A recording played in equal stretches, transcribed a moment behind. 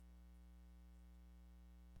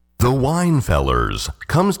The Winefellers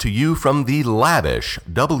comes to you from the lavish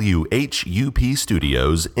WHUP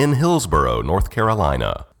studios in Hillsborough, North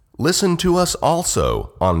Carolina. Listen to us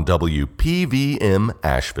also on WPVM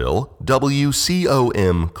Asheville,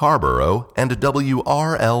 WCOM Carborough, and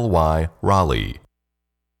WRLY Raleigh.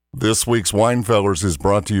 This week's Winefellers is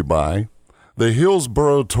brought to you by the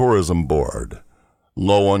Hillsborough Tourism Board.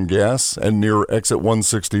 Low on gas and near exit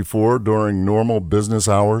 164 during normal business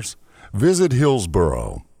hours? Visit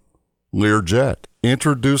Hillsborough. Learjet,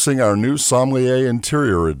 introducing our new Sommelier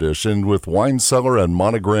Interior Edition with wine cellar and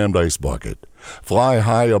monogrammed ice bucket. Fly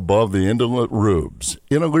high above the indolent rubes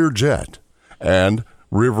in a Learjet. And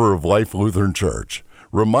River of Life Lutheran Church,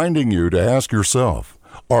 reminding you to ask yourself,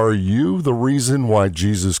 are you the reason why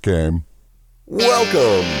Jesus came?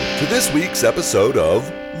 Welcome to this week's episode of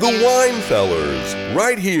The Winefellers,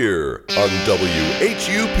 right here on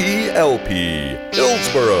WHUP-LP,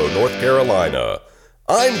 Hillsborough, North Carolina.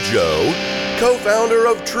 I'm Joe, co-founder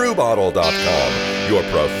of TrueBottle.com, your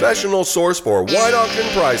professional source for wine auction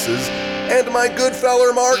prices, and my good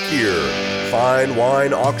feller Mark here, fine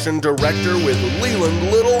wine auction director with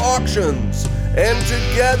Leland Little Auctions. And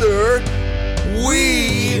together,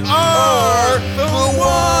 we are the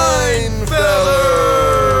Winefellers!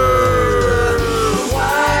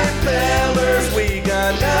 Winefellers, we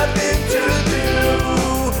got nothing to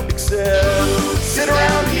do except sit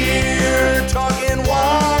around here talking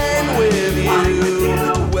wine with you.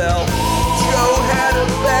 Well, Joe had a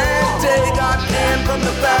bad day, got canned from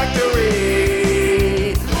the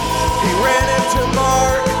factory. He ran into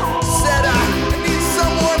Mark, said, I need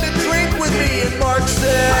someone to drink with me, and Mark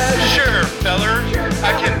said, Sure, feller,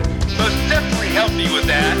 I can most definitely help you with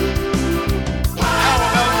that. How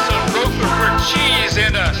about some Roquefort cheese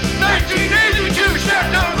and a 1982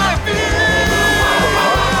 Chateau Lafite?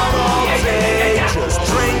 just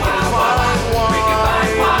drink fine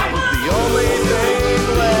wine. The only thing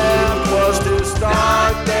left was to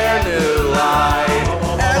start their new life.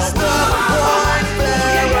 As the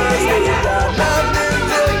Winefellers, we got nothing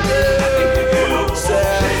to do.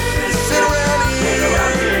 Sit around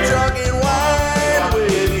here talking wine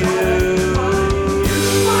with you.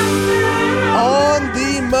 On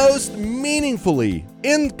the most meaningfully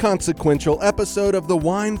inconsequential episode of the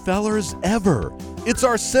Winefellers ever. It's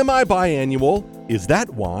our semi-biannual Is That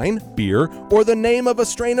Wine, Beer, or the Name of a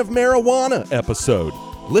Strain of Marijuana episode.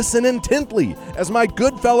 Listen intently as my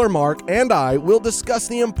good feller Mark and I will discuss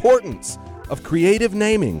the importance of creative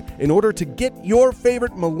naming in order to get your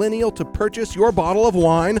favorite millennial to purchase your bottle of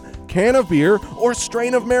wine, can of beer, or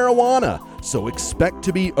strain of marijuana. So expect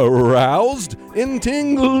to be aroused,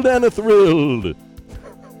 entangled, and thrilled.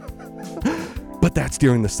 But that's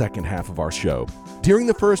during the second half of our show. During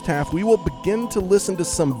the first half, we will begin to listen to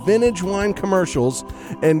some vintage wine commercials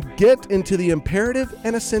and get into the imperative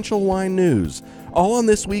and essential wine news. All on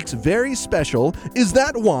this week's very special Is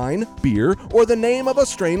That Wine, Beer, or the Name of a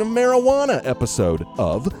Strain of Marijuana episode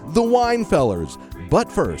of The Winefellers.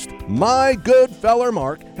 But first, my good feller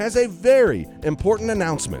Mark has a very important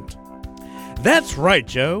announcement. That's right,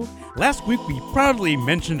 Joe. Last week we proudly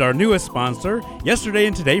mentioned our newest sponsor, Yesterday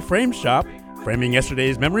and Today Frame Shop, framing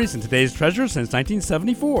yesterday's memories and today's treasures since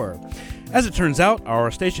 1974. As it turns out,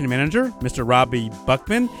 our station manager, Mr. Robbie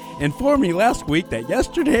Buckman, informed me last week that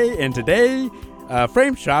Yesterday and Today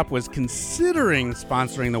Frame Shop was considering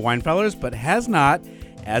sponsoring the Winefellers, but has not,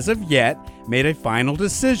 as of yet, made a final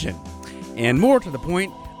decision. And more to the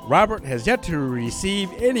point, Robert has yet to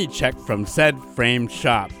receive any check from said frame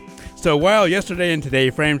shop. So while Yesterday and Today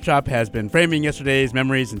Frame Shop has been framing yesterday's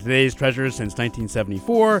memories and today's treasures since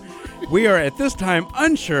 1974, we are at this time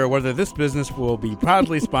unsure whether this business will be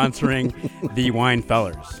proudly sponsoring the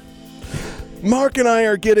Winefellers. Mark and I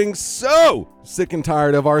are getting so sick and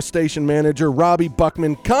tired of our station manager, Robbie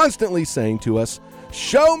Buckman, constantly saying to us,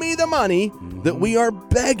 show me the money, that we are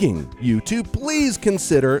begging you to please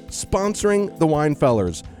consider sponsoring the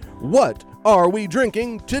Winefellers. What are we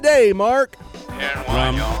drinking today, Mark? And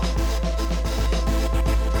wine, y'all.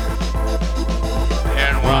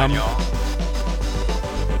 And wine, y'all.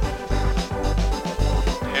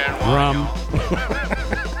 And wine, y'all.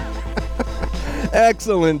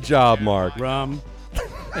 Excellent job, Mark. Rum.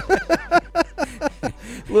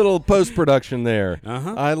 Little post-production there.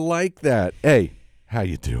 Uh-huh. I like that. Hey, how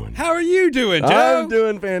you doing? How are you doing, Joe? I'm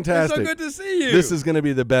doing fantastic. It's so good to see you. This is going to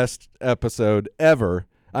be the best episode ever.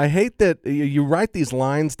 I hate that you write these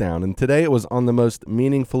lines down, and today it was on the most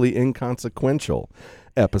meaningfully inconsequential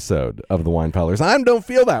episode of the Winefellers. I don't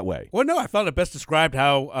feel that way. Well, no, I felt it best described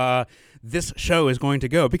how this show is going to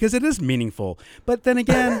go, because it is meaningful. But then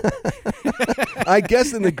again... I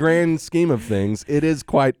guess in the grand scheme of things, it is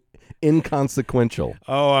quite inconsequential.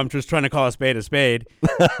 Oh, I'm just trying to call a spade a spade.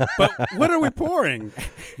 But what are we pouring?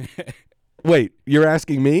 Wait, you're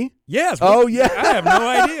asking me? Yes. Oh, yeah. I have no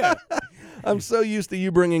idea. I'm so used to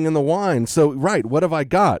you bringing in the wine. So, right, what have I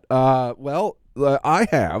got? I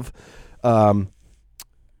have some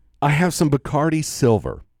Bacardi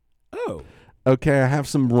Silver. Oh. Okay, I have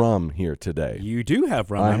some rum here today. You do have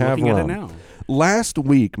rum. I'm looking rum. at it now. Last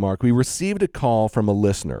week, Mark, we received a call from a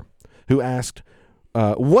listener who asked,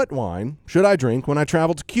 what wine should I drink when I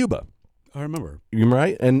travel to Cuba? I remember. You're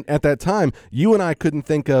right. And at that time, you and I couldn't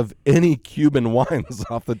think of any Cuban wines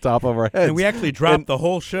off the top of our heads. And we actually dropped the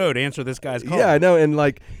whole show to answer this guy's call. Yeah, I know. And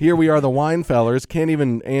here we are, the wine fellers, can't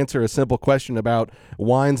even answer a simple question about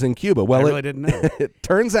wines in Cuba. Well, I really didn't know. It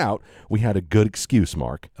turns out we had a good excuse,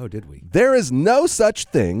 Mark. Oh, did we? There is no such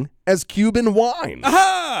thing as Cuban wine.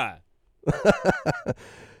 Aha!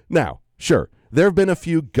 Now, sure. There have been a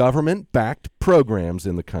few government-backed programs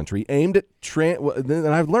in the country aimed at and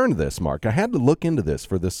I've learned this, Mark. I had to look into this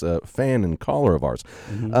for this fan and caller of ours.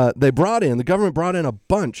 Mm-hmm. The government brought in a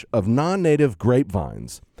bunch of non-native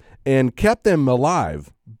grapevines and kept them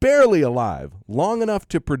alive, barely alive, long enough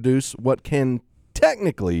to produce what can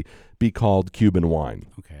technically be called Cuban wine.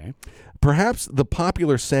 Okay. Perhaps the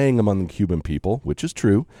popular saying among the Cuban people, which is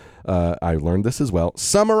true, I learned this as well,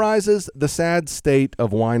 summarizes the sad state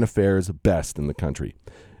of wine affairs best in the country.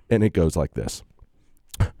 And it goes like this.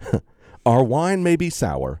 Our wine may be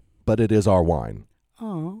sour, but it is our wine.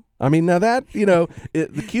 Oh. I mean, now that,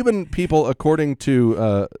 the Cuban people, according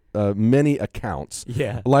to many accounts,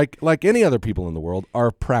 like any other people in the world,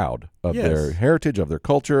 are proud of their heritage, of their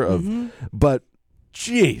culture, but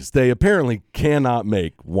geez, they apparently cannot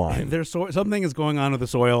make wine. Something is going on with the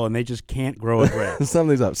soil, and they just can't grow a grape.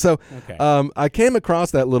 Something's up. So I came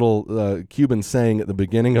across that little Cuban saying at the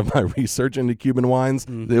beginning of my research into Cuban wines.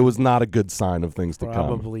 It was not a good sign of things to come.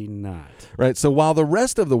 Probably not. Right. So while the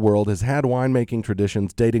rest of the world has had winemaking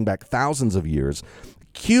traditions dating back thousands of years,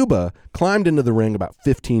 Cuba climbed into the ring about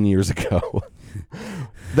 15 years ago.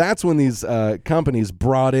 That's when these companies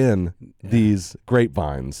brought in these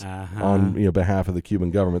grapevines on behalf of the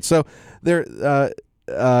Cuban government. So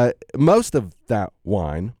most of that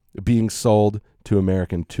wine being sold to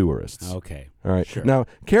American tourists. Okay. All right. Sure. Now,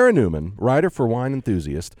 Kara Newman, writer for Wine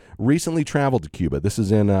Enthusiast, recently traveled to Cuba. This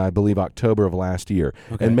is in, I believe, October of last year,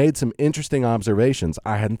 and made some interesting observations.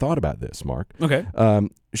 I hadn't thought about this, Mark. Okay.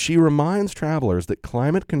 She reminds travelers that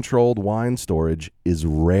climate-controlled wine storage is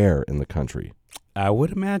rare in the country. I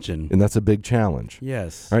would imagine. And that's a big challenge.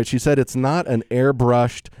 Yes. All right. She said it's not an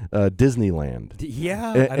airbrushed Disneyland.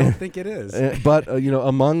 I don't think it is. But,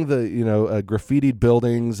 among the, graffitied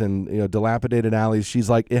buildings and, dilapidated alleys, she's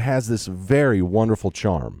like, it has this very wonderful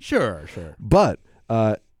charm. Sure. But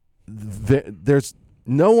there's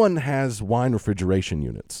no one has wine refrigeration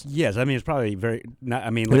units. Yes, I mean it's probably very.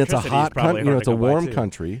 And it's a hot country. It's a warm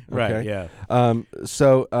country. Right. Okay? Yeah.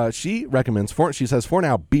 So she recommends. She says for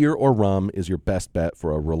now, beer or rum is your best bet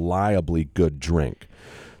for a reliably good drink.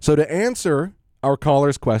 So to answer our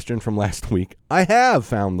caller's question from last week, I have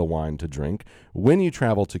found the wine to drink when you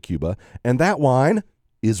travel to Cuba, and that wine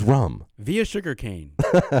is rum. Via sugarcane.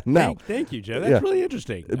 Now, thank you, Joe. That's really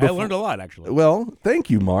interesting. I learned a lot, actually. Well, thank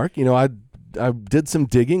you, Mark. I did some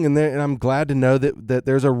digging, and I'm glad to know that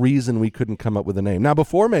there's a reason we couldn't come up with a name. Now,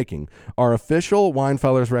 before making our official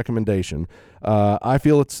Winefellers recommendation, I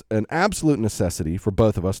feel it's an absolute necessity for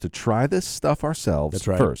both of us to try this stuff ourselves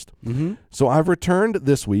first. Mm-hmm. So I've returned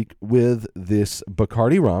this week with this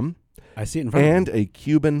Bacardi rum. I see it in front and of me. A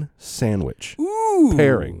Cuban sandwich. Ooh,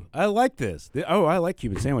 pairing. I like this. I like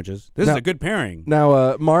Cuban sandwiches. This is a good pairing.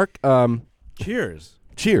 Now, Mark. Cheers.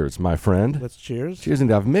 Cheers, my friend. Let's cheers. Cheers,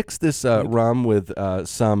 and I've mixed this rum with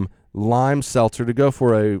some lime seltzer to go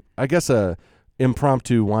for a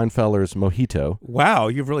impromptu Winefellers mojito. Wow,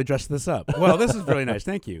 you've really dressed this up. Well, this is really nice.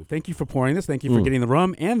 Thank you. Thank you for pouring this. Thank you for getting the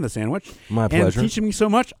rum and the sandwich. My pleasure. And teaching me so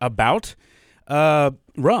much about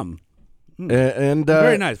rum. And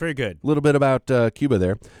very nice, very good. A little bit about Cuba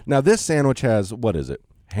there. Now, this sandwich has, what is it?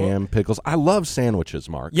 Ham, pickles. I love sandwiches,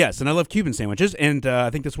 Mark. Yes, and I love Cuban sandwiches. And I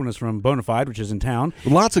think this one is from Bonafide, which is in town.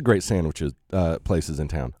 Lots of great sandwiches places in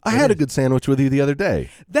town. I had a good sandwich with you the other day.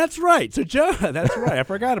 That's right. So, Joe, that's right. I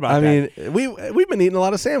forgot about that. I mean, we've been eating a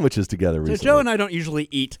lot of sandwiches together recently. So, Joe and I don't usually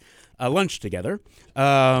eat lunch together.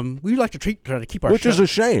 We like to try to keep our Which is a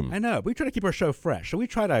shame. I know. We try to keep our show fresh. So we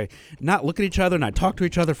try to not look at each other, not talk to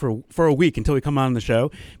each other for a week until we come on the show.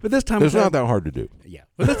 But this time... It's not that hard to do. Yeah.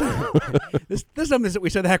 But this time, this time we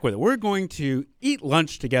said, the heck with it. We're going to eat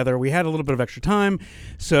lunch together. We had a little bit of extra time.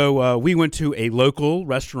 So we went to a local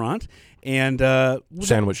restaurant. and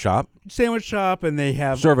Sandwich shop. and they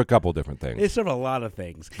have Serve a couple different things. They serve a lot of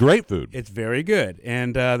things. Great food. It's very good,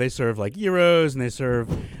 and they serve like gyros, and they serve.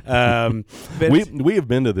 We have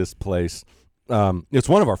been to this place. It's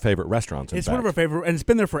one of our favorite restaurants. It's one of our favorite, and it's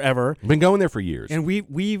been there forever. Been going there for years, and we've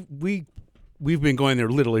been going there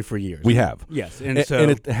literally for years. We have, yes, and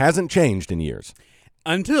it hasn't changed in years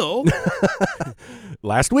until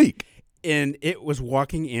last week. And it was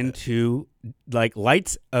walking into like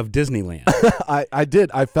lights of Disneyland. I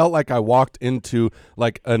did. I felt like I walked into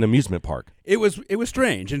like an amusement park. It was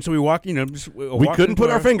strange, and so we walked. We couldn't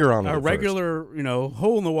put our finger on it. A regular,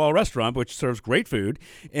 hole in the wall restaurant, which serves great food,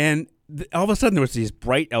 and all of a sudden there was these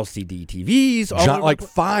bright LCD TVs, like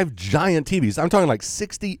 5 giant TVs. I'm talking like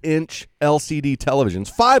 60-inch LCD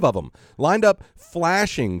televisions, 5 of them lined up,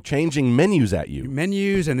 flashing, changing menus at you.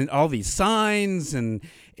 Menus, and then all these signs and.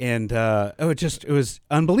 And it was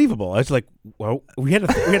unbelievable. I was like, well, we had to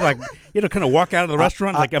kind of walk out of the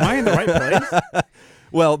restaurant. Like, am I in the right place?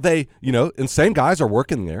 Well, they, and same guys are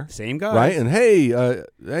working there. Same guys, right? And hey,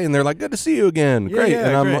 and they're like, good to see you again. Great.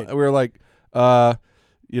 Yeah, and we're like, I'm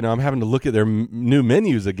having to look at their new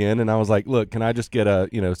menus again, and I was like, look, can I just get a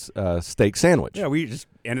steak sandwich? Yeah, we just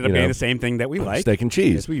ended up getting the same thing that we like, steak and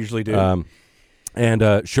cheese. Yes, we usually do.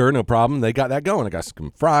 And sure, no problem. They got that going. I got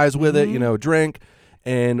some fries with it, drink.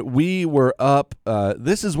 And we were up.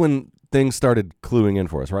 This is when things started cluing in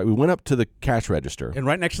for us, right? We went up to the cash register, and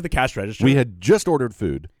right next to the cash register, we had just ordered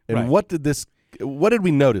food. And right. What did we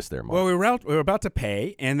notice there, Mark? Well, we were about to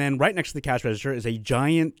pay, and then right next to the cash register is a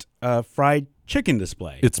giant fried chicken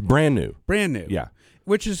display. It's brand new. Brand new. Yeah.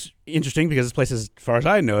 Which is interesting because this place, as far as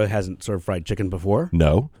I know, it hasn't served fried chicken before.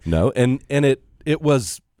 No, and it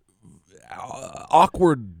was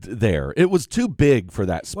awkward there. It was too big for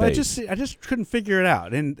that space. Well, I just couldn't figure it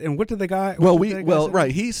out. And what did the guy?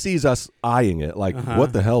 Right. He sees us eyeing it like,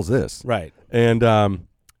 what the hell's this? Right. And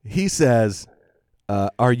he says,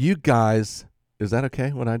 "Are you guys? Is that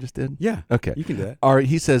okay? What I just did? Yeah. Okay. You can do that.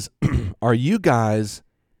 He says, "Are you guys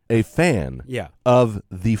a fan? Yeah. Of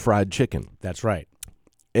the fried chicken?" That's right.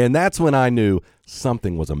 And that's when I knew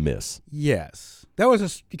something was amiss. Yes. That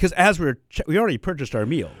was because as we already purchased our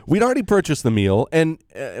meal. We'd already purchased the meal, and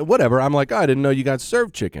whatever. I'm like, I didn't know you guys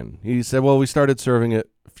served chicken. He said, well, we started serving it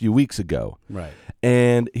a few weeks ago. Right.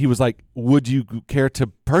 And he was like, would you care to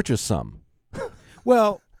purchase some?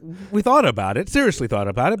 Well, we thought about it, seriously thought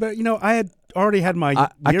about it, but, I had already had my gyro in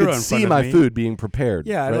front of me. I could see my food being prepared.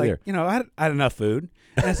 Yeah, right there. I had enough food.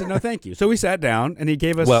 And I said, no, thank you. So we sat down, and he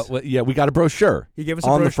gave us... Well, yeah, we got a brochure. He gave us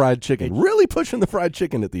on the fried chicken. Really pushing the fried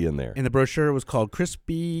chicken at the end there. And the brochure was called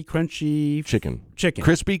Crispy Crunchy... Chicken.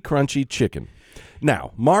 Crispy Crunchy Chicken.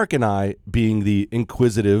 Now, Mark and I, being the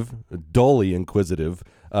dully inquisitive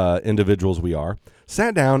individuals we are,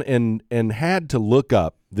 sat down and had to look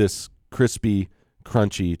up this Crispy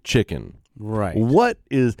Crunchy Chicken. Right. What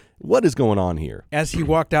is going on here? As he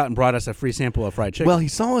walked out and brought us a free sample of fried chicken. Well, he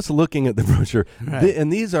saw us looking at the brochure, right.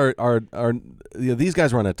 And these are these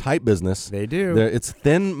guys run a tight business. They do. It's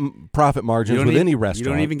thin profit margins with any restaurant.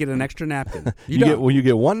 You don't even get an extra napkin. You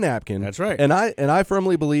get one napkin. That's right. And I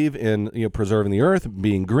firmly believe in preserving the earth,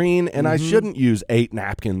 being green, and I shouldn't use 8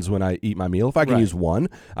 napkins when I eat my meal. If I can use one,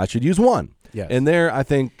 I should use one. Yes. And they're, I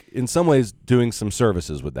think, in some ways, doing some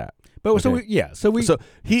services with that. But okay.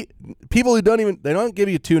 People who they don't give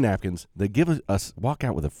you 2 napkins, they give us walk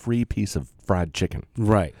out with a free piece of fried chicken.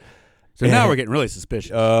 Right. So now we're getting really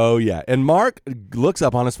suspicious. Oh yeah. And Mark looks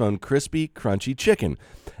up on his phone Crispy Crunchy Chicken.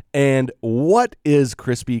 And what is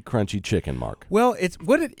Crispy Crunchy Chicken, Mark? Well, it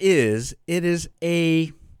is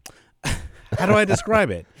a how do I describe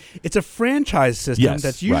it? It's a franchise system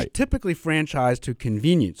that's typically franchised to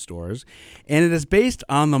convenience stores, and it is based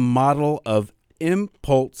on the model of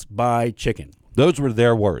impulse buy chicken. Those were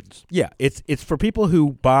their words. Yeah, it's for people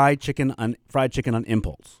who buy fried chicken on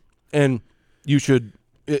impulse. And you should,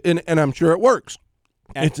 and I'm sure it works.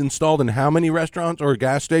 It's installed in how many restaurants or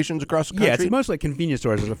gas stations across the country? Yeah, it's mostly convenience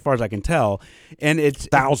stores as far as I can tell. And it's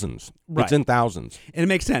thousands. Right. It's in thousands. And it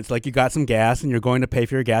makes sense. Like you got some gas and you're going to pay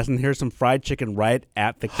for your gas, and here's some fried chicken right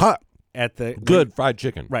at the good fried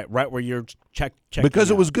chicken. Right where you're checking because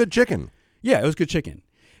it was good chicken. Yeah, it was good chicken.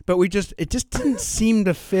 But it just didn't seem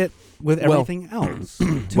to fit with everything else. To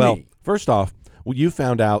me. First off, you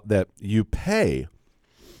found out that you pay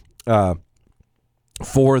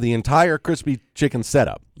for the entire crispy chicken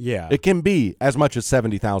setup. Yeah. It can be as much as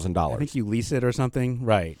 $70,000. I think you lease it or something.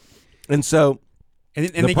 Right. And so And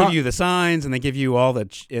they give you the signs, and they give you all the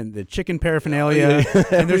chicken paraphernalia.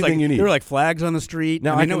 And there's you need. There are like flags on the street.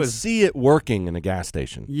 Now, I can see it working in a gas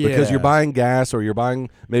station because you're buying gas or you're buying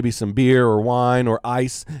maybe some beer or wine or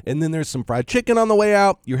ice, and then there's some fried chicken on the way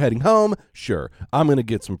out. You're heading home. Sure, I'm going to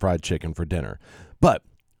get some fried chicken for dinner. But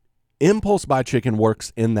impulse buy chicken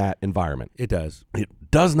works in that environment. It does. It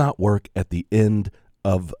does not work at the end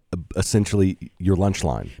of essentially your lunch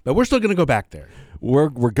line. But we're still going to go back there. We're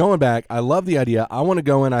going back. I love the idea. I want to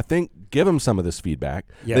go in. I think give them some of this feedback.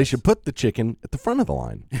 Yes. They should put the chicken at the front of the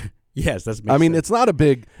line. Yes, that's. I mean, it's not a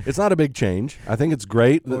big change. I think it's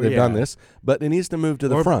great that they've done this, but it needs to move to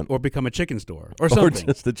the front or become a chicken store or something.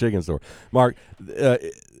 Or just a chicken store. Mark,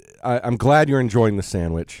 I'm glad you're enjoying the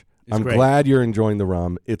sandwich. I'm glad you're enjoying the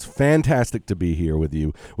rum. It's fantastic to be here with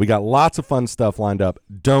you. We got lots of fun stuff lined up.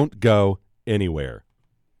 Don't go anywhere.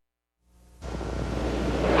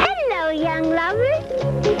 Young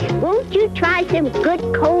lovers, won't you try some good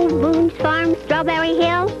cold Boone's Farm Strawberry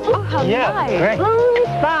Hill? Oh, how nice. Great. Boone's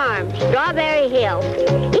Farm Strawberry Hill.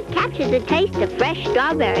 It captures the taste of fresh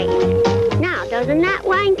strawberries. Now, doesn't that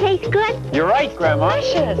wine taste good? You're right, Grandma.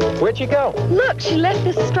 Precious. Where'd you go? Look, she left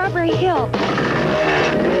us Strawberry Hill.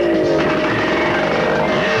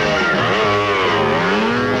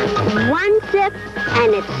 One sip,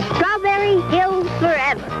 and it's Strawberry Hill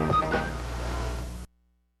forever.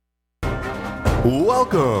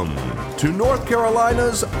 Welcome to North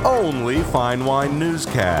Carolina's only fine wine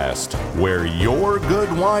newscast, where your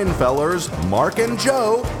good wine fellers, Mark and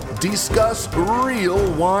Joe, discuss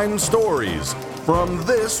real wine stories from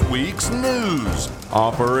this week's news,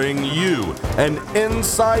 offering you an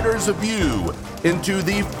insider's view into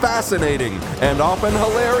the fascinating and often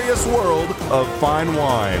hilarious world of fine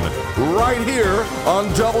wine, right here on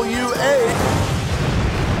WA.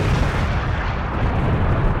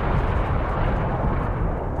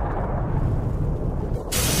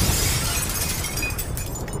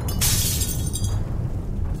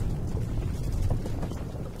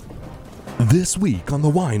 This week on the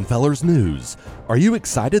Wine Fellers News, are you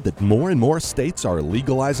excited that more and more states are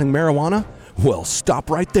legalizing marijuana? Well, stop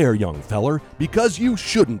right there, young feller, because you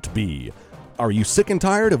shouldn't be. Are you sick and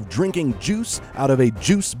tired of drinking juice out of a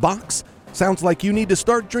juice box? Sounds like you need to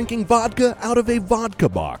start drinking vodka out of a vodka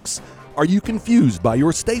box. Are you confused by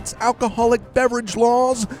your state's alcoholic beverage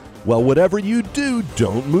laws? Well, whatever you do,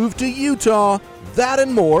 don't move to Utah. That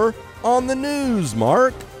and more on the news,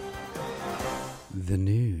 Mark. The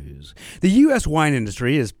news. The U.S. wine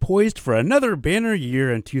industry is poised for another banner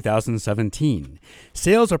year in 2017.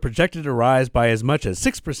 Sales are projected to rise by as much as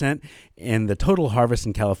 6%, and the total harvest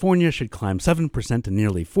in California should climb 7% to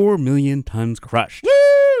nearly 4 million tons crushed.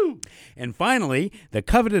 Woo! And finally, the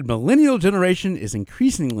coveted millennial generation is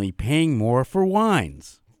increasingly paying more for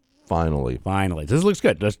wines. Finally. This looks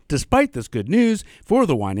good. Despite this good news for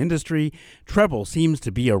the wine industry, trouble seems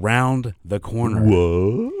to be around the corner.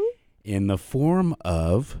 What? In the form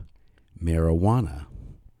of marijuana.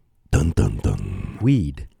 Dun, dun, dun.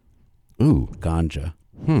 Weed. Ooh. Ganja.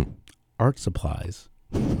 Art supplies.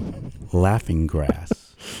 Laughing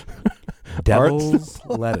grass. Devil's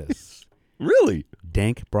lettuce. Really?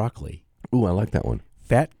 Dank broccoli. Ooh, I like that one.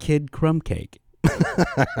 Fat kid crumb cake.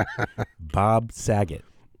 Bob Saget.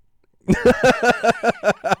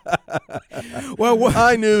 Well,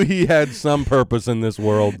 I knew he had some purpose in this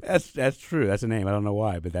world. That's true. That's a name. I don't know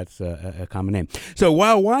why, but that's a common name. So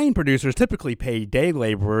while wine producers typically pay day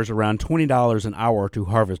laborers around $20 an hour to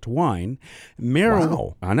harvest wine,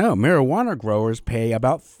 marijuana growers pay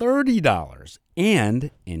about $30 and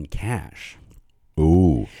in cash.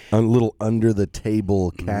 Ooh, a little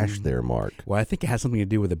under-the-table cash there, Mark. Well, I think it has something to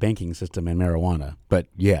do with the banking system and marijuana, but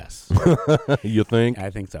yes. You think?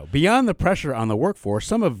 I think so. Beyond the pressure on the workforce,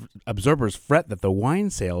 some observers fret that the wine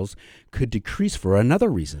sales could decrease for another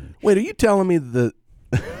reason. Wait, are you telling me that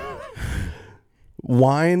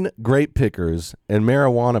wine grape pickers and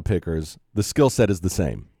marijuana pickers, the skill set is the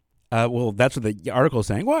same? Well, that's what the article is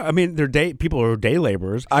saying. Well, I mean, people are day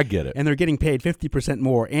laborers. I get it. And they're getting paid 50%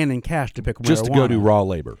 more and in cash to pick marijuana. Just to go do raw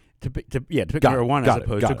labor. To pick marijuana as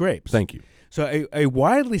opposed to grapes. Thank you. So a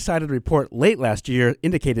widely cited report late last year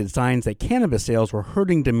indicated signs that cannabis sales were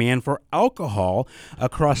hurting demand for alcohol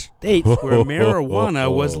across states where marijuana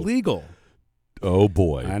was legal. Oh,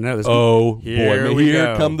 boy. I know.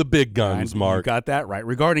 Here come the big guns, Mark. You got that right.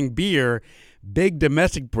 Regarding beer, big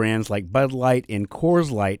domestic brands like Bud Light and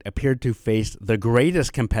Coors Light appeared to face the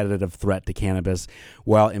greatest competitive threat to cannabis,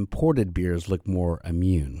 while imported beers look more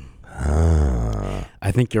immune.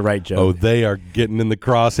 I think you're right, Joe. Oh, they are getting in the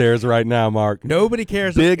crosshairs right now, Mark. Nobody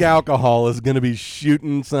cares. Big alcohol is going to be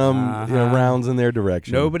shooting some rounds in their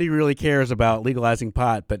direction. Nobody really cares about legalizing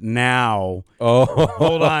pot, but now, Oh,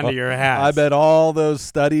 hold on to your hats. I bet all those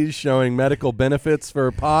studies showing medical benefits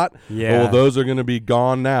for pot, Yeah. well, those are going to be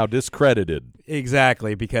gone now, discredited.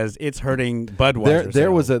 Exactly, because it's hurting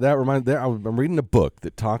Budweiser. I'm reading a book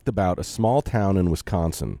that talked about a small town in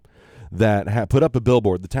Wisconsin that put up a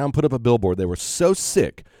billboard. The town put up a billboard. They were so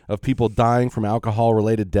sick of people dying from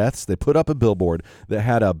alcohol-related deaths, they put up a billboard that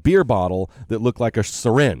had a beer bottle that looked like a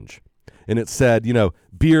syringe. And it said,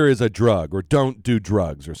 beer is a drug, or don't do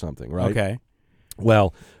drugs, or something, right? Okay.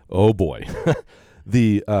 Well, oh boy.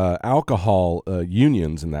 The alcohol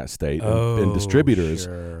unions in that state and distributors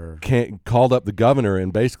called up the governor,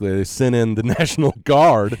 and basically they sent in the National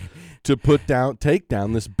Guard to take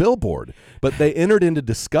down this billboard. But they entered into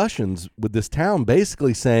discussions with this town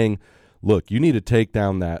basically saying, look, you need to take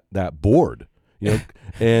down that board.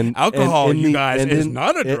 And alcohol, is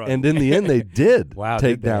not a drug. And in the end, they did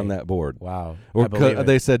take down that board. Wow. Or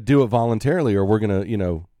they said, do it voluntarily, or we're going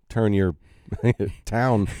to, turn your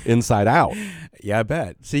town inside out. Yeah, I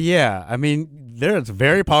bet. See, yeah, I mean, there's a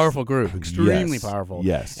very powerful group, extremely powerful.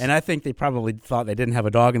 Yes. And I think they probably thought they didn't have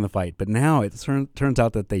a dog in the fight, but now it turns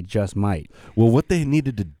out that they just might. Well, what they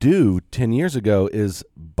needed to do 10 years ago is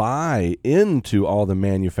buy into all the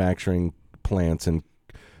manufacturing plants and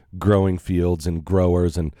growing fields and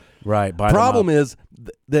growers. And right. Problem is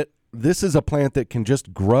that this is a plant that can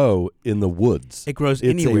just grow in the woods. It grows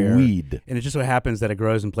it's anywhere. It's a weed. And it just so happens that it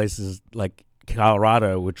grows in places like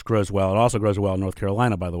Colorado, which grows well. It also grows well in North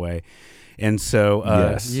Carolina, by the way. And so,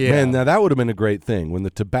 yes. Yeah. Man, now that would have been a great thing. When the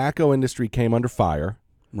tobacco industry came under fire,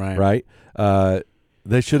 right?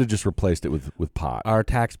 They should have just replaced it with pot. Our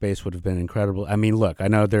tax base would have been incredible. I mean, look, I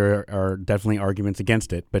know there are definitely arguments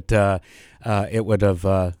against it, but it would have...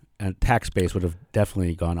 and tax base would have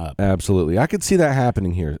definitely gone up. Absolutely. I could see that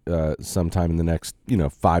happening here sometime in the next,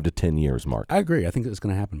 5 to 10 years, Mark. I agree. I think it's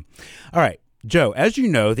going to happen. All right. Joe, as you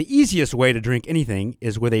know, the easiest way to drink anything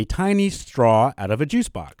is with a tiny straw out of a juice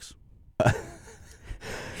box.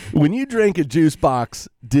 When you drank a juice box,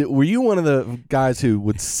 were you one of the guys who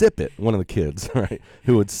would sip it, one of the kids, right,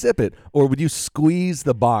 who would sip it, or would you squeeze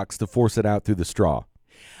the box to force it out through the straw?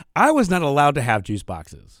 I was not allowed to have juice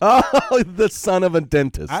boxes. Oh, the son of a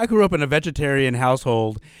dentist. I grew up in a vegetarian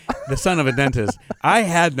household, the son of a dentist. I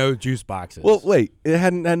had no juice boxes. Well, wait, it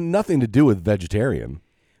had nothing to do with vegetarian.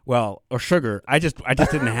 Well, or sugar. I just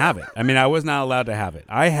didn't have it. I mean, I was not allowed to have it.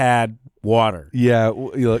 I had water. Yeah,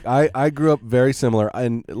 look, I grew up very similar,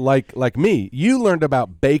 and like me, you learned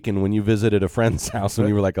about bacon when you visited a friend's house when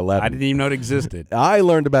you were like 11. I didn't even know it existed. I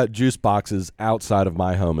learned about juice boxes outside of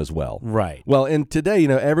my home as well. Right. Well, and today,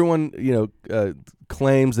 everyone,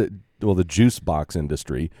 claims that, the juice box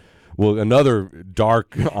industry, another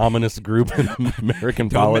dark, ominous group in American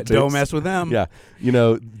politics. Don't mess with them. Yeah.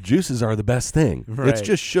 Juices are the best thing. Right. It's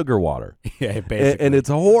just sugar water. Yeah, basically. And it's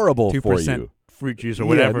horrible 2% for you. Fruit juice or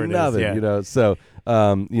whatever it is. Yeah. So,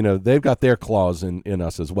 they've got their claws in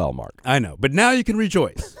us as well, Mark. I know. But now you can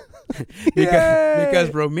rejoice.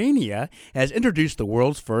 because Romania has introduced the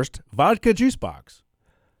world's first vodka juice box.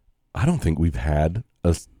 I don't think we've had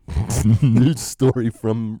a news story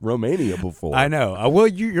from Romania before. I know. Well,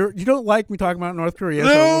 you don't like me talking about North Korea.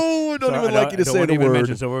 No, I don't even like you to say the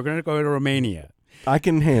word. So we're going to go to Romania. I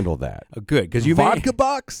can handle that. Good, because vodka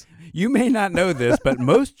box. You may not know this, but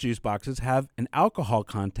most juice boxes have an alcohol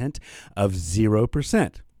content of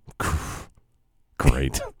 0%.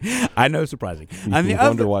 Great. I know, surprising. You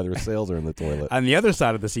wonder why their sales are in the toilet. On the other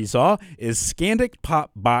side of the seesaw is Scandic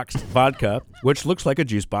Pop Boxed Vodka, which looks like a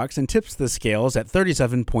juice box and tips the scales at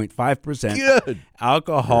 37.5%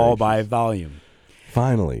 alcohol by volume.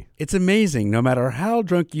 Finally. It's amazing. No matter how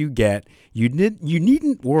drunk you get, you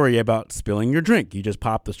needn't worry about spilling your drink. You just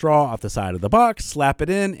pop the straw off the side of the box, slap it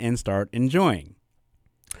in, and start enjoying.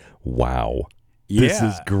 Wow. Yeah. This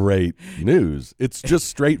is great news. It's just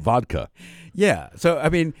straight vodka. Yeah. So, I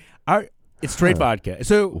mean, it's straight vodka.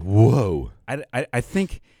 So, whoa. I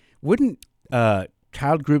think, wouldn't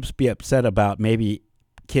child groups be upset about maybe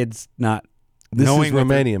kids not knowing? This is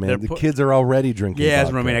Romania, man. The kids are already drinking vodka.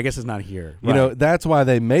 It's Romania. I guess it's not here. Right. That's why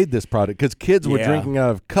they made this product, because kids were drinking out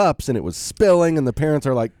of cups and it was spilling, and the parents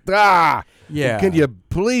are like, yeah. Can you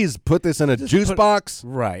please put this in a juice box?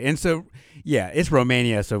 Right. And so, it's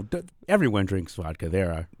Romania, so everyone drinks vodka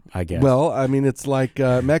there, I guess. Well, I mean, it's like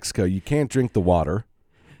Mexico. You can't drink the water,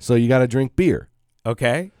 so you got to drink beer.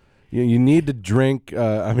 Okay. You need to drink,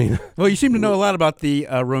 Well, you seem to know a lot about the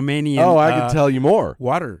Romanian... Oh, I can tell you more.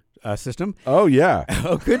 Water system. Oh yeah.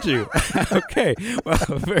 Oh, could you? Okay. Well,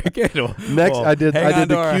 very good. Well, Next, I did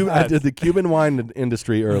the Cuban wine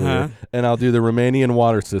industry earlier, and I'll do the Romanian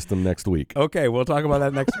water system next week. Okay, we'll talk about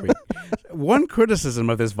that next week. One criticism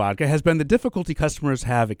of this vodka has been the difficulty customers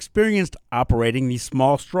have experienced operating these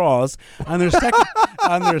small straws on their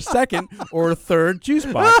second or third juice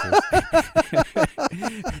boxes.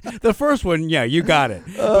 The first one, yeah, you got it.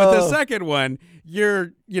 But the second one,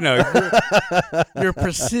 your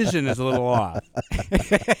precision is a little off.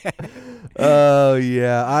 Oh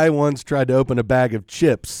yeah, I once tried to open a bag of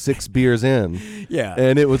chips 6 beers in. Yeah,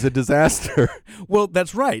 and it was a disaster. Well,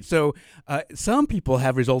 that's right. So some people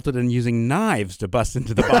have resulted in using knives to bust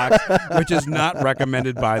into the box, which is not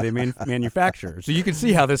recommended by the manufacturer. So you can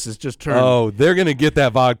see how this is just turned. Oh, they're gonna get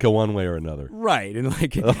that vodka one way or another, right? And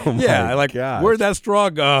gosh. Where'd that straw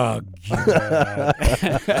go? Oh,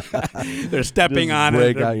 they're stepping Just on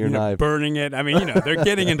break it, out your knife. burning it. I mean, they're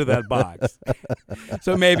getting into that box.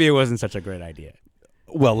 So maybe it wasn't such a great idea.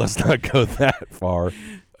 Well, let's not go that far.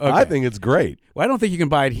 Okay. I think it's great. Well, I don't think you can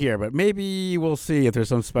buy it here, but maybe we'll see if there's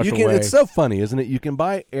some special way. It's so funny, isn't it? You can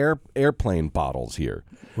buy airplane bottles here,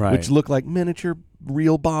 right, which look like miniature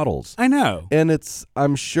real bottles. I know. And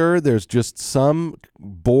I'm sure there's just some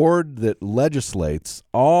board that legislates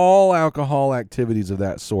all alcohol activities of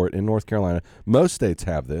that sort in North Carolina. Most states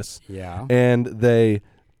have this. Yeah. And they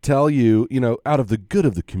tell you, out of the good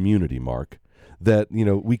of the community, Mark, that,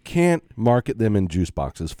 we can't market them in juice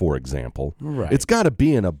boxes, for example. Right. It's got to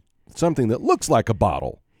be in something that looks like a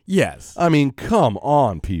bottle. Yes. I mean, come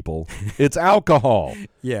on, people. It's alcohol.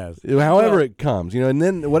 Yes. However it comes, and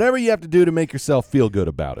then whatever you have to do to make yourself feel good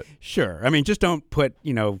about it. Sure. I mean, just don't put,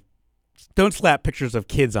 don't slap pictures of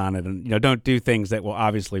kids on it and, don't do things that will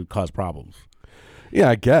obviously cause problems. Yeah,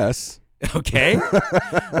 I guess. Okay.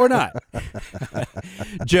 Or not.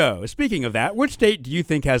 Joe, speaking of that, which state do you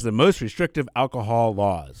think has the most restrictive alcohol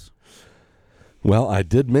laws? Well, I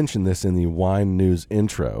did mention this in the wine news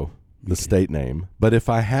intro, the state name. But if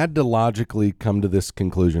I had to logically come to this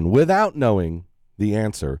conclusion without knowing the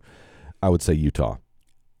answer, I would say Utah.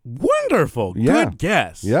 Wonderful. Yeah. Good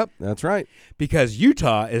guess. Yep, that's right. Because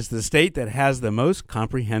Utah is the state that has the most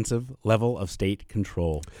comprehensive level of state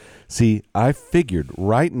control. See, I figured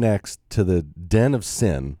right next to the den of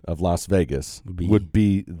sin of Las Vegas would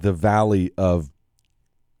be the valley of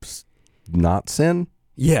not sin.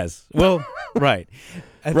 Yes. Well, right.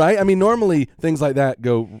 Right? I mean, normally things like that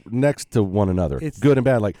go next to one another, good and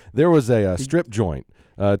bad. Like there was a strip joint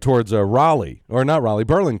towards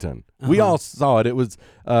Burlington. We all saw it. It was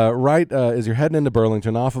right as you're heading into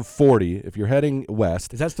Burlington off of 40. If you're heading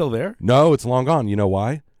west. Is that still there? No, it's long gone. You know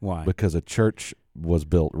why? Why? Because a church was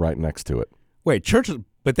built right next to it. Wait, churches,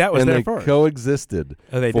 but that was there first. And they coexisted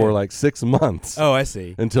for like 6 months. Oh, I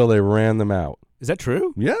see. Until they ran them out. Is that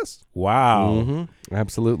true? Yes. Wow. Mm-hmm.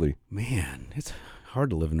 Absolutely. Man, it's hard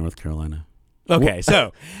to live in North Carolina. Okay,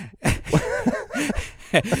 so.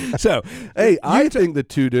 Hey, I think the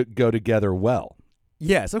two go together well.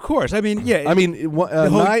 Yes, of course. I mean, yeah. I mean,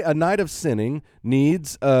 a night of sinning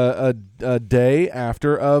needs a day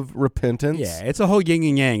after of repentance. Yeah, it's a whole yin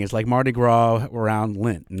and yang. It's like Mardi Gras around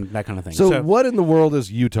Lent and that kind of thing. So what in the world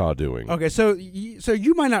is Utah doing? Okay, so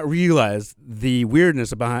you might not realize the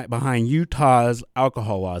weirdness behind Utah's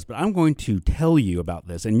alcohol laws, but I'm going to tell you about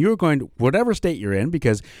this, and you're going to, whatever state you're in,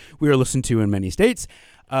 because we are listened to in many states.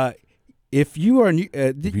 If you are,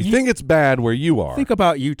 if you think it's bad where you are, think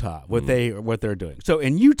about Utah, what they're doing. So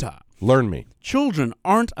in Utah, learn me. Children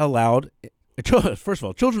aren't allowed. First of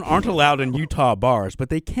all, children aren't allowed in Utah bars, but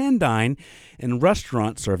they can dine in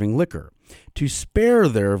restaurants serving liquor. To spare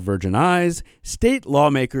their virgin eyes, state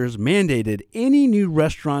lawmakers mandated any new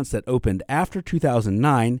restaurants that opened after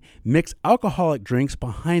 2009 mix alcoholic drinks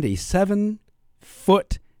behind a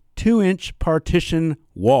 7-foot, 2-inch partition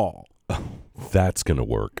wall. That's gonna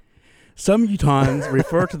work. Some Utahns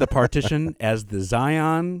refer to the partition as the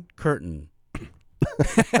Zion Curtain.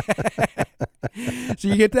 So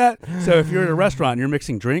you get that? So if you're at a restaurant and you're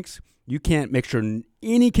mixing drinks, you can't make sure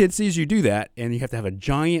any kid sees you do that, and you have to have a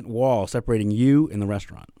giant wall separating you and the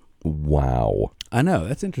restaurant. Wow. I know.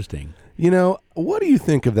 That's interesting. What do you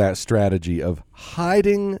think of that strategy of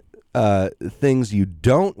hiding things you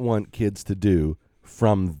don't want kids to do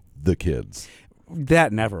from the kids?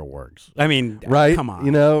 That never works. I mean, right? Come on.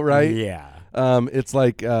 Right? Yeah. It's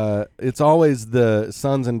like it's always the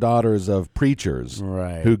sons and daughters of preachers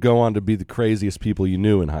who go on to be the craziest people you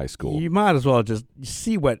knew in high school. You might as well just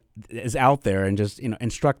see what is out there and just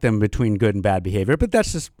instruct them between good and bad behavior. But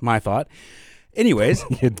that's just my thought. Anyways.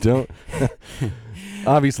 You don't.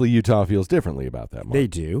 Obviously, Utah feels differently about that, Mark. They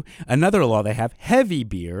do. Another law they have, heavy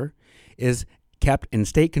beer, is kept in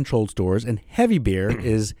state-controlled stores, and heavy beer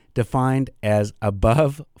is defined as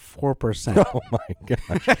above 4%. Oh my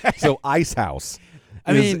gosh! So Ice House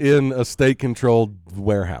I is mean- in a state-controlled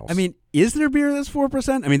warehouse. I mean, is there beer that's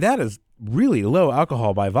 4%? I mean, that is really low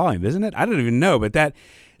alcohol by volume, isn't it? I don't even know, but that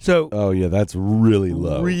so oh yeah, that's really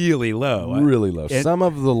low. really low. Really low. It- Some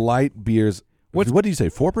of the light beers. What do you say?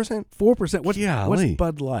 4%? 4%. What's Golly.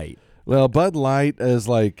 Bud Light? Well, Bud Light is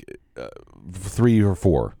like 3 or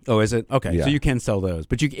 4. Oh, is it? Okay, Yeah. so you can sell those,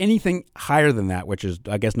 but anything higher than that, which is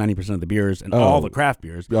I guess 90% of the beers and all the craft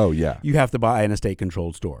beers, Oh yeah. you have to buy in a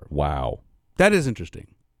state-controlled store. Wow. That is interesting.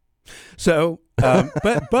 So,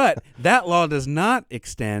 but that law does not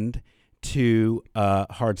extend to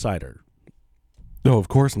hard cider. No, of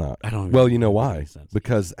course not. I don't. Well, you know That why? makes sense.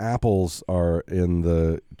 Because apples are in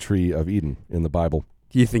the tree of Eden in the Bible.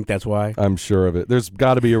 Do you think that's why? I'm sure of it. There's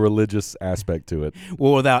got to be a religious aspect to it.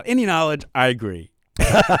 Well, without any knowledge, I agree.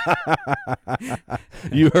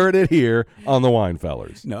 You heard it here on the Wine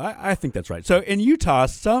Fellers. No, I think that's right. So in Utah,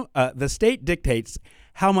 the state dictates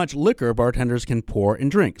how much liquor bartenders can pour in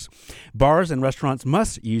drinks. Bars and restaurants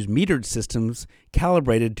must use metered systems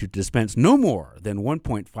calibrated to dispense no more than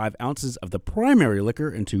 1.5 ounces of the primary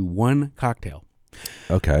liquor into one cocktail.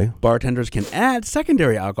 Okay. Bartenders can add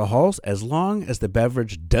secondary alcohols as long as the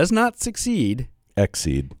beverage does not exceed,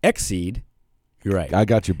 you're right, I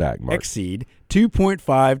got your back, Mark. exceed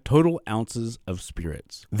 2.5 total ounces of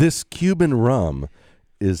spirits. This Cuban rum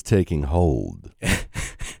is taking hold.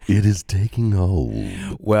 It is taking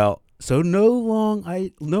hold. Well, so no Long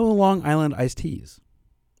Island iced teas.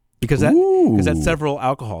 Because Ooh. that's several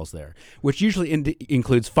alcohols there, which usually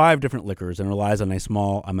includes 5 different liquors and relies on a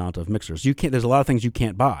small amount of mixers. There's a lot of things you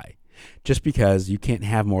can't buy just because you can't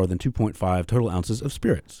have more than 2.5 total ounces of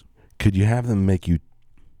spirits. Could you have them make you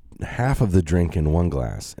half of the drink in one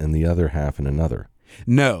glass and the other half in another?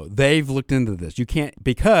 No, they've looked into this. You can't,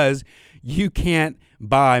 because you can't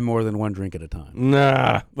buy more than one drink at a time.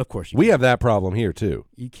 Nah. Of course you We have that problem here, too.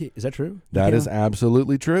 You can't. Is that true? That is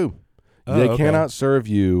absolutely true. Oh, They okay. cannot serve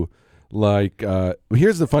you like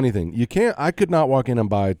here's the funny thing. I could not walk in and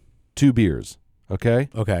buy 2 beers, okay?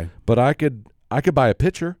 Okay. But I could buy a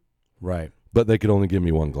pitcher, Right. but they could only give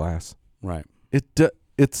me 1 glass. Right.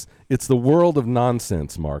 It's the world of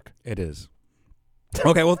nonsense, Mark. It is.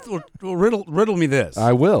 Okay, well, riddle me this.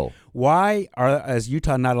 I will. Why is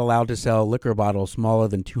Utah not allowed to sell liquor bottles smaller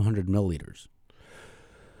than 200 milliliters?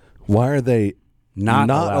 Why are they Not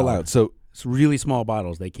allowed? allowed. So It's really small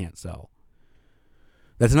bottles they can't sell.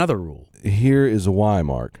 That's another rule. here is why,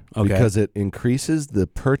 Mark. Okay. Because it increases the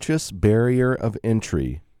purchase barrier of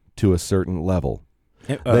entry to a certain level.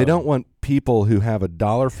 They don't want people who have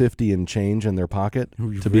 $1.50 in change in their pocket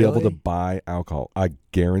to be able to Really? buy alcohol. I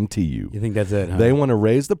guarantee you. You think that's it, huh? They want to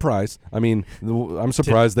raise the price. I mean, I'm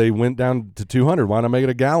surprised they went down to 200. Why not make it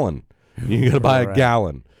a gallon? You got to buy a Right.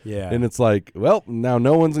 gallon. Yeah. And it's like, well, now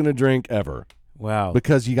no one's going to drink ever Wow.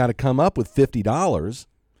 because you got to come up with $50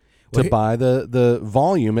 to Well, buy the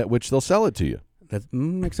volume at which they'll sell it to you. That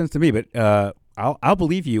makes sense to me, but I'll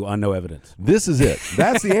believe you on no evidence. This is it.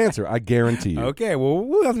 That's the answer. I guarantee you. Okay, well,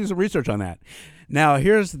 we'll have to do some research on that. Now,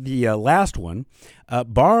 here's the last one.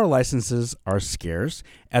 Bar licenses are scarce.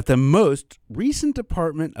 At the most recent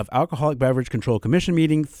Department of Alcoholic Beverage Control Commission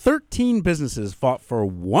meeting, 13 businesses fought for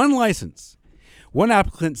 1 license. One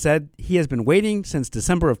applicant said he has been waiting since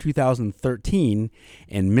December of 2013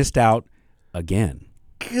 and missed out again.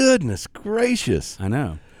 Goodness gracious. I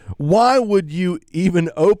know. Why would you even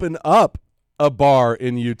open up a bar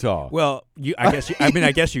in Utah? Well, I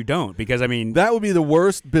guess you don't, because I mean, That would be the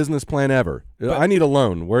worst business plan ever. I need a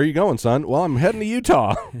loan. Where are you going, son? Well, I'm heading to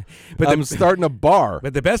Utah. But I'm starting a bar.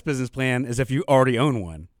 but the best business plan is if you already own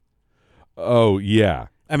one. Oh, yeah.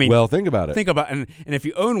 I mean, well, think about it. Think about and if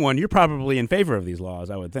you own one, you're probably in favor of these laws,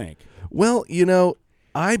 I would think. Well,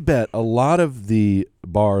 I bet a lot of the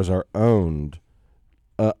bars are owned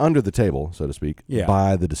under the table, so to speak, Yeah.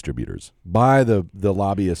 by the distributors, by the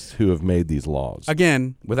lobbyists who have made these laws.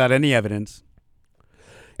 Again, without any evidence.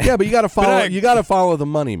 Yeah, but you got to follow. I- You got to follow the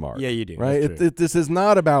money, Mark. Yeah, you do. Right? That's true. This is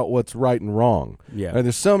not about what's right and wrong. Yeah.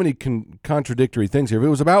 There's so many contradictory things here. If it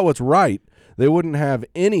was about what's right, they wouldn't have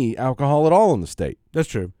any alcohol at all in the state. That's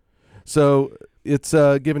true. So it's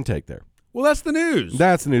a give and take there. Well, that's the news.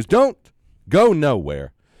 That's the news. Don't go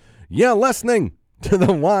nowhere. You're listening to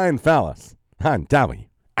the Wine Fellas on WHUP.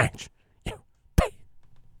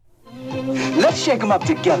 Let's shake 'em up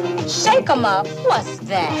together. Shake 'em up? What's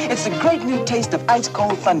that? It's a great new taste of ice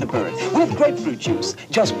cold Thunderbird with grapefruit juice.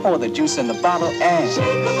 Just pour the juice in the bottle and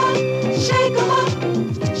Shake 'em up,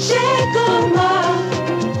 shake 'em up.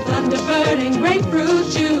 Thunderbird and grapefruit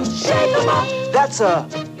juice. Shake 'em up. that's a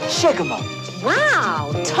shake 'em up.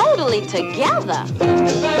 Wow, totally together.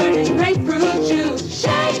 Thunderbird and grapefruit juice,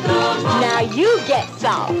 shake 'em up. Now you get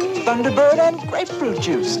some. Thunderbird and grapefruit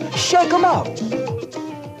juice. Shake 'em up.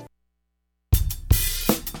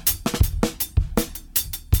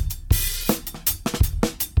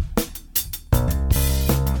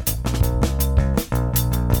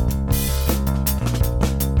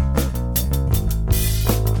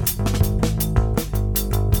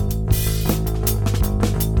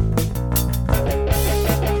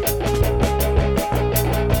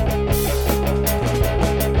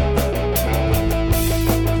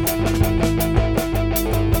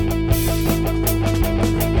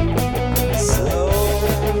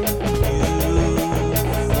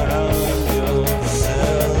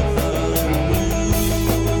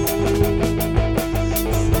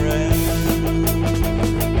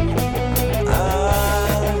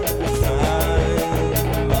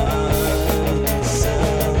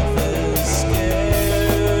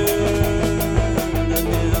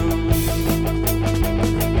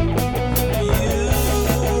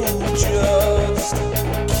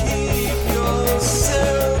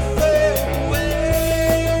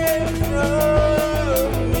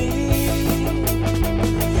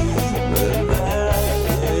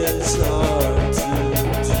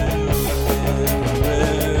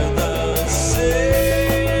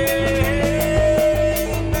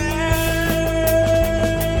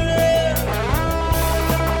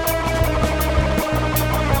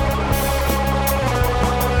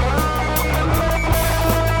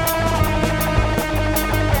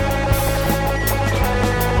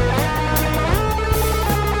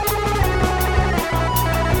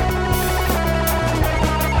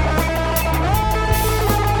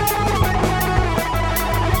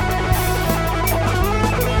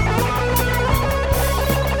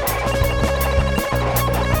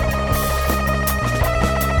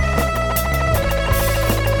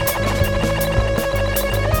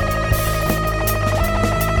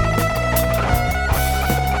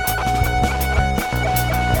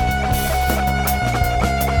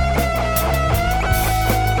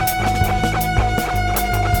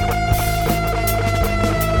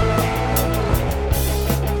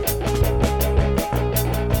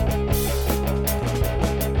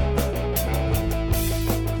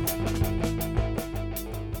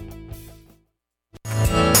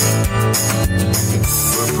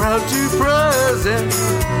 Proud to present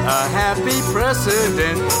a happy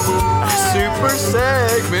precedent, a super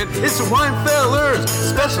segment. It's Wine Fellers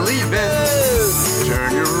special event.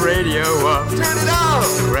 Turn your radio up, turn it up.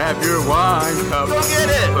 Grab your wine cup, go get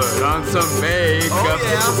it. Put on some makeup.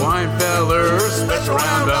 It's Wine Fellers special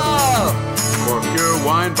roundup. Cork your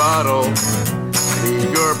wine bottle, leave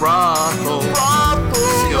your brothel.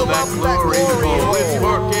 Seal that chlorine bowl with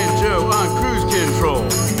Mark and Joe on cruise control.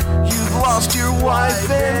 Lost your wife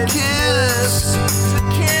and kids to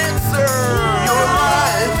cancer. Your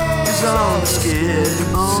life is on the skids.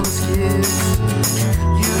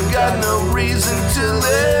 You've got no reason to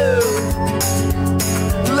live.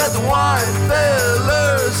 Let the Wine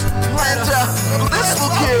Fellers plant a blissful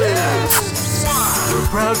kids. We're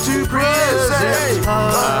proud to present a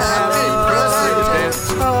happy precedent,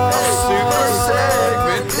 a super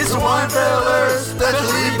segment. It's a Wine Fellers special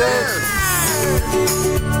event.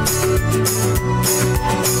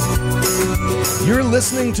 You're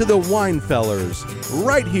listening to the Wine Fellers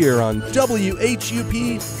right here on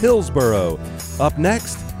WHUP Hillsboro. Up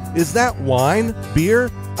next, is that wine, beer,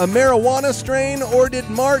 a marijuana strain, or did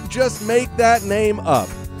Mark just make that name up?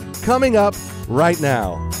 Coming up right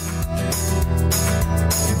now.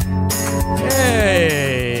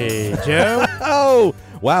 Hey, Joe. Oh,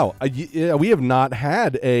 wow. We have not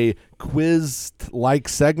had a quiz-like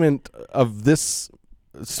segment of this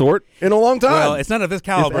sort in a long time. Well, it's not of this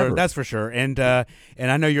caliber, that's for sure. And I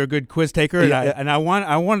know you're a good quiz taker, and I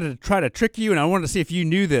wanted to try to trick you, and I wanted to see if you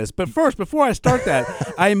knew this. But first, before I start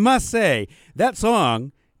that, I must say that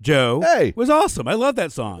song, Joe, was awesome. I love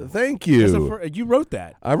that song. Thank you. You wrote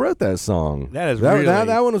that. I wrote that song. That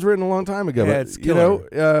one was written a long time ago. Yeah,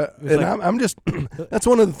 but, I'm just that's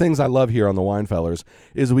one of the things I love here on the Wine Fellers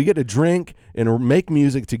is we get to drink and make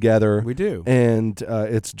music together. We do, and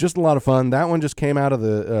it's just a lot of fun. That one just came out of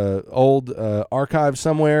the old archive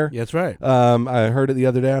somewhere. Yeah, that's right. I heard it the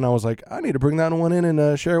other day, and I was like, I need to bring that one in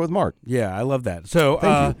and share it with Mark. Yeah, I love that. So,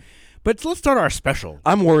 thank you. But let's start our special.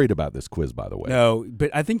 I'm worried about this quiz, by the way. No, but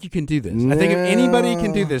I think you can do this. I think if anybody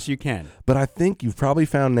can do this, you can. But I think you've probably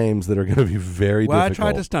found names that are going to be very difficult. Well, I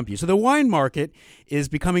tried to stump you. So the wine market is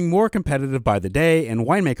becoming more competitive by the day, and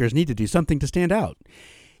winemakers need to do something to stand out.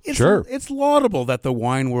 It's laudable that the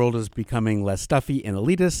wine world is becoming less stuffy and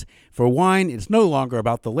elitist. For wine, it's no longer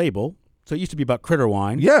about the label. So it used to be about critter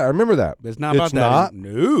wine. Yeah, I remember that. It's not about that.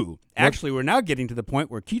 No. Actually, we're now getting to the point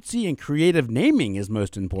where cutesy and creative naming is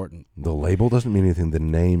most important. The label doesn't mean anything. The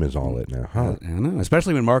name is all it now. Huh? I know,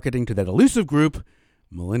 especially when marketing to that elusive group,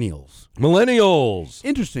 Millennials. Millennials.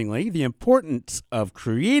 Interestingly, the importance of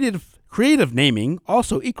creative naming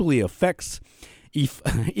also equally afflicts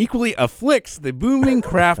the booming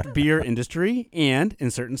craft beer industry and,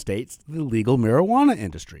 in certain states, the legal marijuana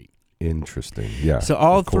industry. Interesting. Yeah. So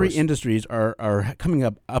all three industries are coming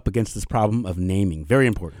up against this problem of naming. Very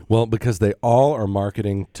important. Well, because they all are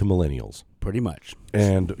marketing to millennials. Pretty much.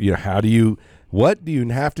 And what do you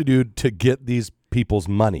have to do to get these people's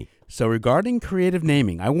money? So regarding creative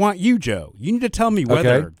naming, I want you, Joe, you need to tell me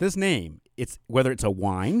whether this name, whether it's a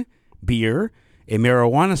wine, beer, a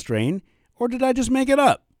marijuana strain, or did I just make it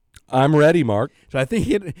up? I'm ready, Mark. So I think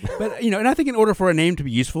and I think in order for a name to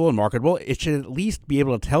be useful and marketable, it should at least be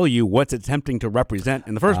able to tell you what's attempting to represent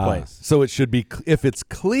in the first place. So it should be, if it's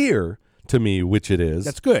clear to me which it is,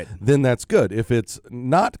 that's good. Then that's good. If it's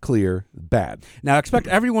not clear, bad. Now expect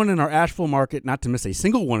everyone in our Asheville market not to miss a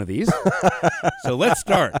single one of these. So let's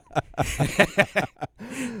start.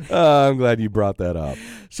 I'm glad you brought that up.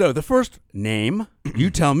 So the first name,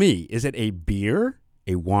 you tell me, is it a beer,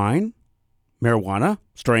 a wine, marijuana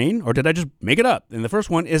strain, or did I just make it up? And the first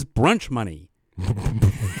one is Brunch Money.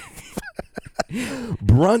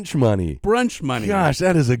 Brunch Money. Brunch Money. Gosh,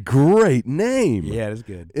 that is a great name. Yeah, it is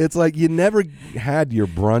good. It's like you never had your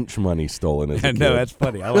brunch money stolen as a kid. No, that's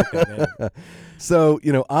funny. I like that name. So,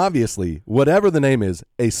 obviously, whatever the name is,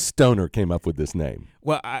 a stoner came up with this name.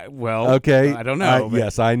 Okay. I don't know.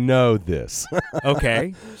 Yes, I know this.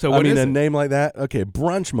 Okay. So what is a it? name like that? Okay,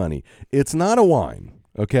 Brunch Money. It's not a wine,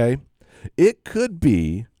 okay? It could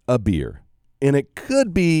be a beer, and it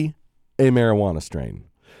could be a marijuana strain.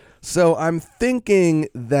 So I'm thinking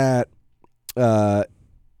that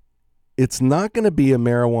it's not going to be a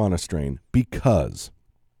marijuana strain because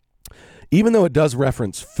even though it does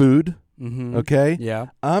reference food, okay? Yeah.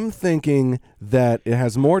 I'm thinking that it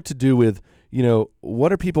has more to do with,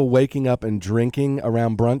 what are people waking up and drinking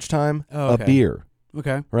around brunch time? Oh, okay. A beer.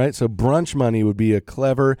 Okay. Right? So Brunch Money would be a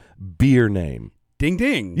clever beer name. Ding,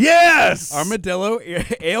 ding. Yes! Armadillo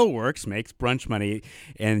Ale Works makes Brunch Money,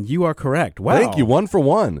 and you are correct. Wow. Thank you. 1 for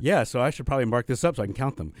 1. Yeah, so I should probably mark this up so I can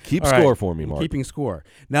count them. Keep score for me, Mark. Keeping score.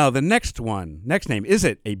 Now, the next name, is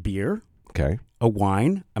it a beer, okay, a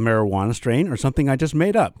wine, a marijuana strain, or something I just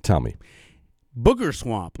made up? Tell me. Booger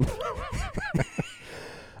Swamp.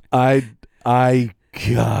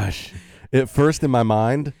 Gosh. At first in my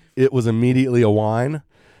mind, it was immediately a wine,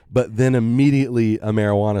 but then immediately a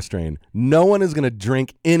marijuana strain. No one is going to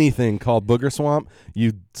drink anything called Booger Swamp.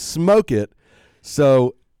 You smoke it.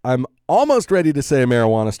 So I'm almost ready to say a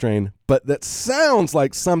marijuana strain, but that sounds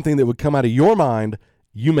like something that would come out of your mind.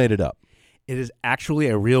 You made it up. It is actually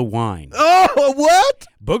a real wine. Oh, what?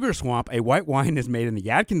 Booger Swamp, a white wine, is made in the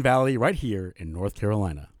Yadkin Valley right here in North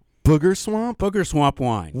Carolina. Booger Swamp? Booger Swamp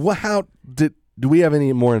wine. Do we have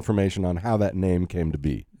any more information on how that name came to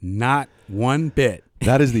be? Not one bit.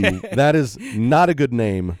 That is not a good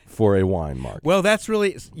name for a wine, Mark. Well, that's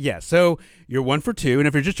really, yeah. So you're 1 for 2. And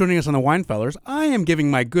if you're just joining us on the Wine Fellers, I am giving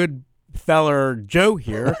my good feller Joe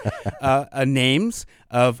here names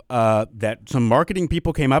of that some marketing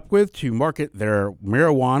people came up with to market their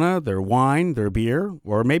marijuana, their wine, their beer,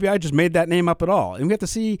 or maybe I just made that name up at all. And we have to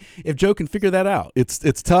see if Joe can figure that out. It's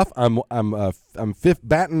tough. I'm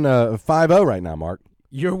batting 5-0 right now, Mark.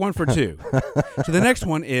 You're 1 for 2. So the next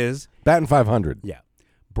one is batting 500. Yeah.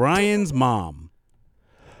 Brian's mom.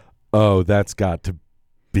 Oh, that's got to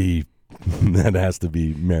be that has to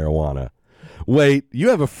be marijuana. Wait, you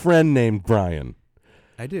have a friend named Brian.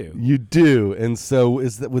 I do. You do. And so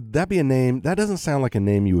would that be a name? That doesn't sound like a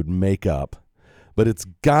name you would make up, but it's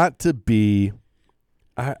got to be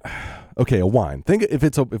a wine. Think if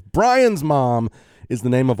Brian's mom is the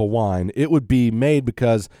name of a wine, it would be made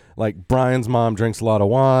because like Brian's mom drinks a lot of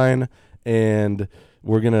wine and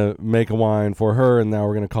we're going to make a wine for her and now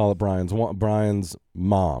we're going to call it Brian's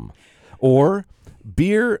mom. Or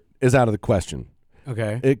beer is out of the question.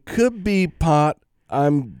 Okay. It could be pot.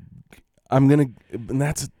 I'm gonna, and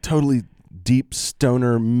that's a totally deep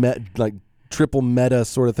stoner, like triple meta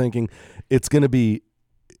sort of thinking. It's gonna be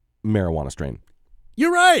marijuana strain.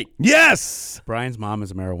 You're right. Yes. Brian's mom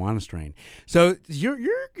is a marijuana strain. So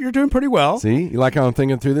you're doing pretty well. See, you like how I'm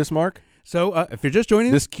thinking through this, Mark? So if you're just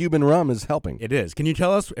joining this Cuban rum is helping. It is. Can you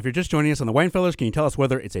tell us if you're just joining us on the Wine Fellers? Can you tell us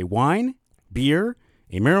whether it's a wine, beer,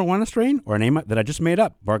 a marijuana strain, or a name that I just made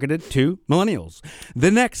up, marketed to millennials?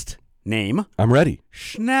 The next name. I'm ready.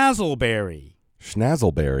 Schnazzleberry.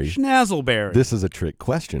 Schnazzleberry. Schnazzleberry. This is a trick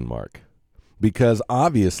question, Mark, because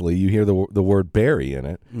obviously you hear the word berry in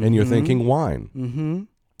it, and you're thinking wine. Mm-hmm.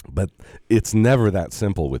 But it's never that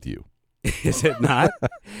simple with you. Is it not?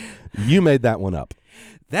 You made that one up.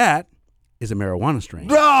 That is a marijuana strain.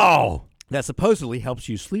 No! That supposedly helps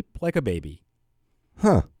you sleep like a baby.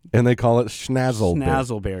 Huh. And they call it schnazzleberry.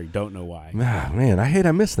 Schnazzleberry. Don't know why. Ah, man,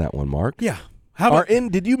 I missed that one, Mark. Yeah. How about,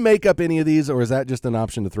 did you make up any of these, or is that just an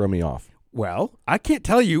option to throw me off? Well, I can't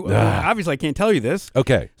tell you. Obviously, I can't tell you this.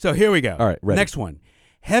 Okay. So here we go. All right, ready. Next one.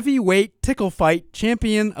 Heavyweight tickle fight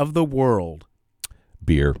champion of the world.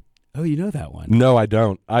 Beer. Oh, you know that one. No, I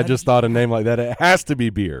don't. I just thought a name like that. It has to be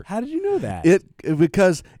beer. How did you know that?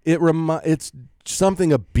 Because it's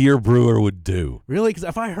something a beer brewer would do. Really? Because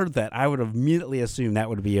if I heard that, I would have immediately assumed that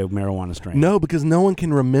would be a marijuana strain. No, because no one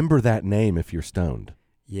can remember that name if you're stoned.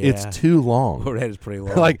 Yeah. It's too long. Oh, that is pretty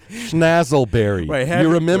long. Like schnazzleberry. Right, you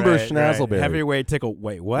remember right, schnazzleberry. Right. Heavyweight tickle.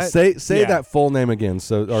 Wait, what? Say that full name again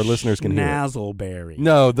so our listeners can hear it. Schnazzleberry.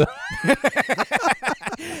 No.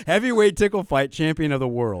 Heavyweight tickle fight champion of the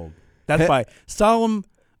world. That's by Solemn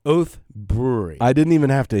Oath Brewery. I didn't even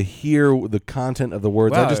have to hear the content of the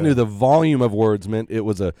words. Wow. I just knew the volume of words meant it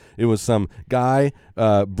was some guy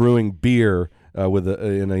brewing beer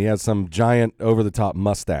and he has some giant over the top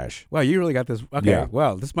mustache. Wow, you really got this. Okay, yeah.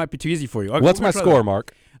 Well, this might be too easy for you. Okay, what's my score,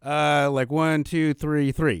 Mark? Like 1, 2,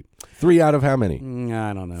 3, 3. 3 out of how many?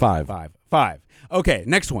 I don't know. 5. 5. Okay,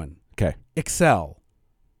 next one. Okay. Excel,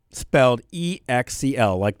 spelled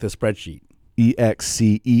EXCL, like the spreadsheet.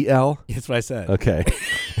 EXCEL? That's what I said. Okay.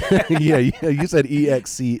 yeah, you said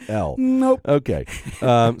EXCL. Nope. Okay.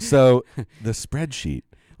 So the spreadsheet.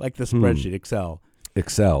 Like the spreadsheet, Excel.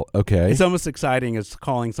 Excel, okay. It's almost exciting as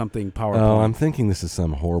calling something PowerPoint. Oh, I'm thinking this is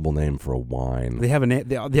some horrible name for a wine. They have a name.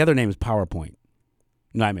 The other name is PowerPoint.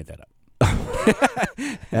 No, I made that up.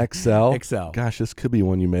 Excel? Excel. Gosh, this could be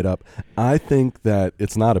one you made up. I think that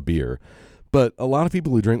it's not a beer, but a lot of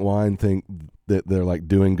people who drink wine think that they're like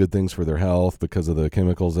doing good things for their health because of the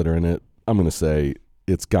chemicals that are in it. I'm going to say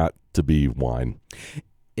it's got to be wine.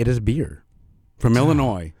 It is beer from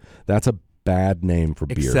Illinois. That's a bad name for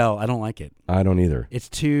beer. Excel. I don't like it. I don't either. It's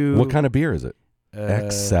too... What kind of beer is it?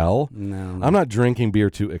 Excel? No. I'm not drinking beer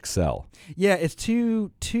to excel. Yeah, it's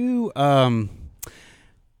too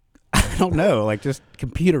I don't know, like just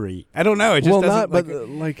computery. I don't know. It just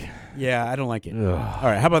doesn't yeah, I don't like it. Ugh. All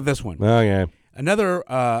right, how about this one? Okay. Another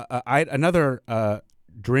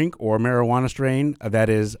drink or marijuana strain that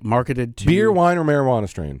is marketed to beer, wine, or marijuana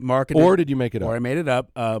strain. Marketed, or did you make it up? Or I made it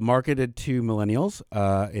up. Marketed to millennials,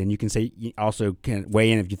 and you can say you also can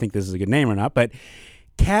weigh in if you think this is a good name or not. But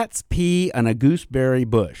cat's pee on a gooseberry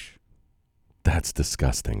bush. That's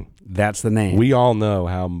disgusting. That's the name. We all know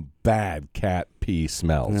how bad cat pee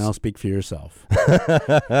smells. Well, speak for yourself.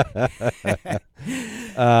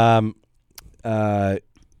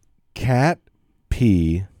 Cat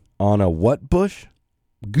pee on a what bush?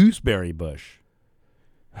 Gooseberry bush.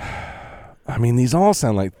 I mean, these all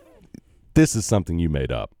sound like this is something you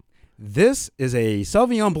made up. This is a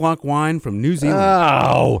Sauvignon Blanc wine from New Zealand.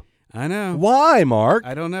 Oh. I know. Why, Mark?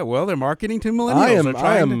 I don't know. Well, they're marketing to millennials.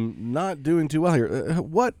 I am not doing too well here.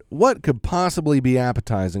 What could possibly be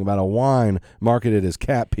appetizing about a wine marketed as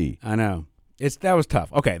cat pee? I know. That was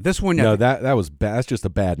tough. Okay, this one. No, that was bad. That's just a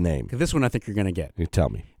bad name. This one I think you're going to get. You tell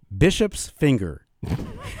me. Bishop's Finger.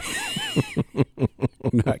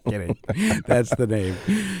 Not kidding. That's the name.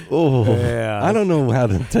 Oh, yeah. I don't know how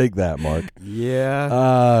to take that, Mark. Yeah.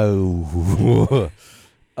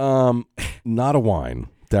 Not a wine.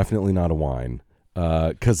 Definitely not a wine.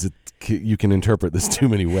 Because you can interpret this too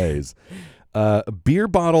many ways. A beer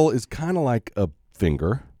bottle is kind of like a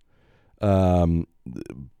finger.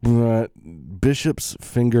 Bishop's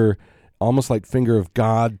Finger, almost like finger of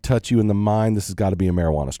God, touch you in the mind. This has got to be a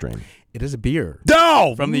marijuana strain. It is a beer.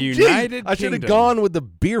 No! From the United Kingdom. I should have gone with the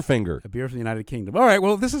beer finger. A beer from the United Kingdom. All right,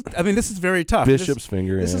 well, this is very tough. Bishop's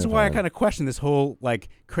Finger. This is why I kind of question this whole, like,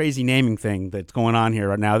 crazy naming thing that's going on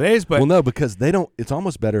here nowadays. But well, no, because they don't, it's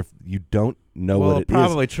almost better if you don't know what it is. Well,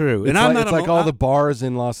 probably true. It's like all the bars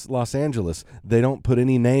in Los Angeles. They don't put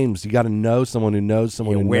any names. You got to know someone who knows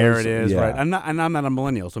someone who knows. Where it is, yeah. right. I'm not a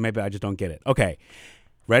millennial, so maybe I just don't get it. Okay.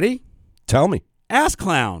 Ready? Tell me. Ass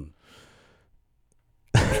clown.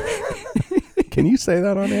 Can you say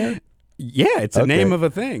that on air? Yeah, it's a name of a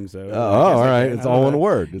thing. So all right. It's all one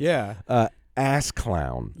word. Yeah. Ass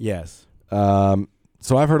clown. Yes. So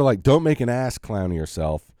I've heard of like, don't make an ass clown of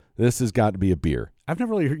yourself. This has got to be a beer. I've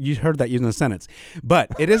never really heard that used in a sentence, but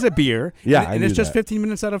it is a beer. Yeah, and it's just 15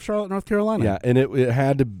 minutes out of Charlotte, North Carolina. Yeah, and it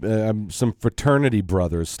had to. Some fraternity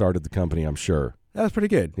brothers started the company. I'm sure. That was pretty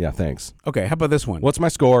good. Yeah, thanks. Okay, how about this one? What's my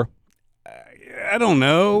score? I don't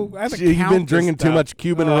know. I have to You've count been drinking this too stuff. much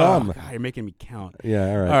Cuban Oh, rum. God, you're making me count.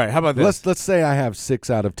 Yeah, all right. All right, how about this? Let's say I have 6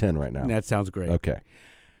 out of 10 right now. That sounds great. Okay.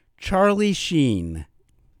 Charlie Sheen.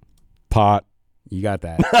 Pot. You got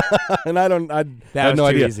that. And I have no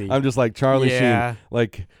idea. Easy. I'm just like Charlie Sheen.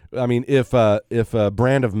 Like, I mean, if a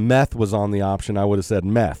brand of meth was on the option, I would have said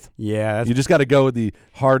meth. Yeah. You just got to go with the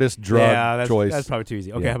hardest drug choice. That's probably too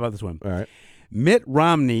easy. Okay, how about this one? All right. Mitt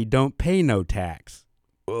Romney don't pay no tax.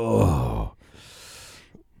 Oh.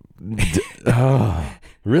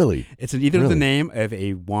 Really? It's either the name of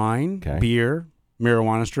a wine, beer,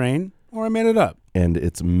 marijuana strain, or I made it up. And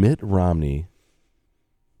it's Mitt Romney.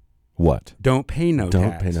 What? Don't pay no tax.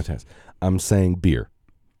 Don't pay no tax. I'm saying beer.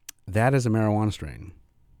 That is a marijuana strain.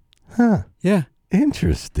 Huh. Yeah.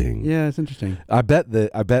 Interesting. Yeah, it's interesting. I bet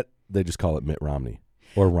they just call it Mitt Romney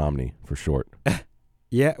or Romney for short.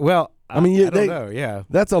 Yeah. Well, I mean, I don't know. Yeah.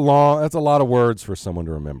 That's a lot of words for someone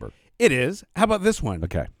to remember. It is. How about this one?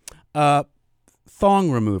 Okay.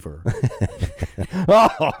 Thong remover.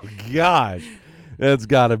 Oh gosh, that's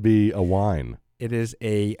got to be a wine. It is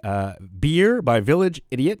a beer by Village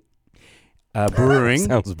Idiot Brewing.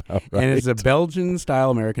 Sounds about right. And it's a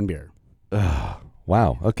Belgian-style American beer.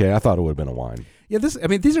 Wow. Okay, I thought it would have been a wine. Yeah,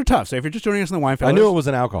 these are tough. So if you're just joining us on the Wine Fellas, I knew it was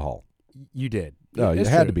an alcohol. You did. Oh, it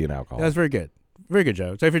had to be an alcohol. That's very good. Very good,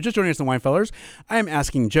 Joe. So if you're just joining us on the Wine Fellers, I am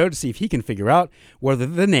asking Joe to see if he can figure out whether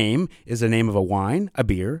the name is the name of a wine, a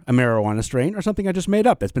beer, a marijuana strain, or something I just made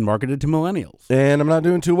up that's been marketed to millennials. And I'm not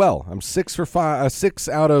doing too well. I'm 6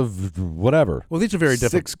 out of whatever. Well, these are very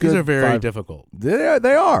difficult. These are very difficult.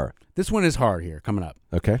 They are. This one is hard here, coming up.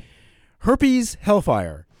 Okay. Herpes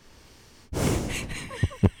Hellfire.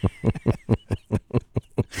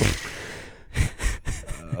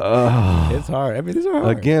 It's hard. I mean, these are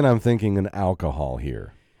hard. Again, I'm thinking an alcohol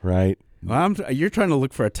here, right? Well, you're trying to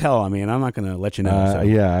look for a tell on me, and I'm not going to let you know. So.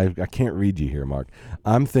 Yeah, I can't read you here, Mark.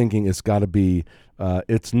 I'm thinking it's got to be,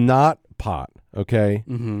 it's not pot, okay?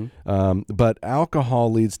 Mm-hmm. But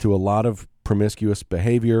alcohol leads to a lot of promiscuous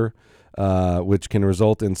behavior, which can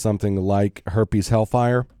result in something like herpes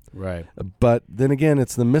hellfire. Right. But then again,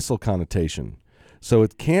 it's the missile connotation. So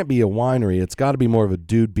it can't be a winery. It's got to be more of a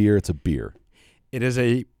dude beer. It's a beer. It is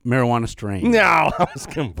a marijuana strain. No, I was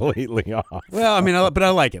completely off. Well, I mean, but I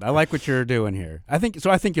like it. I like what you're doing here. I think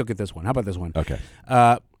you'll get this one. How about this one? Okay.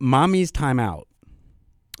 Mommy's Time Out.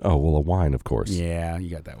 Oh, well, a wine, of course. Yeah, you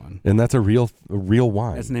got that one. And that's a real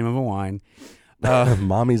wine. That's the name of a wine.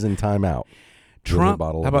 Mommy's in Time Out. Trump.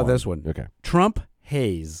 How about this one? Okay. Trump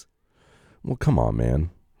Haze. Well, come on, man.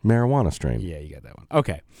 Marijuana strain. Yeah, you got that one.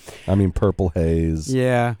 Okay. I mean, Purple Haze.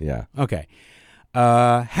 Yeah. Yeah. Okay.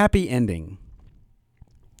 Happy Ending.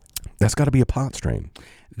 That's got to be a pot strain.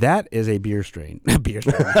 That is a beer strain. A beer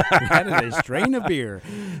strain. That is a strain of beer.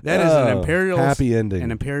 That is an imperial Happy Ending. An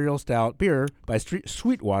imperial stout beer by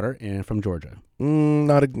Sweetwater from Georgia.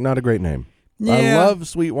 Not a great name. Yeah. I love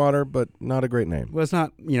Sweetwater, but not a great name. Well, it's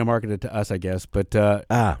not marketed to us, I guess, but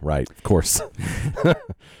right, of course.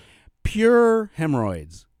 Pure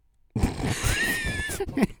Hemorrhoids.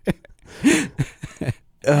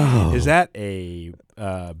 Oh. Is that a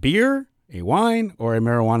beer, a wine, or a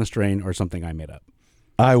marijuana strain, or something I made up?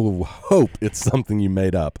 I will hope it's something you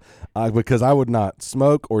made up, because I would not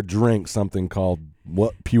smoke or drink something called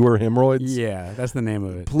pure hemorrhoids. Yeah, that's the name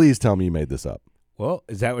of it. Please tell me you made this up. Well,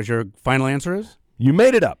 is that what your final answer is? You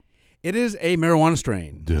made it up. It is a marijuana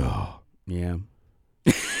strain. Duh. Yeah.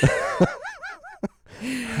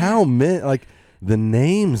 How many, the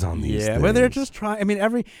names on these things. Well, they're just trying. I mean,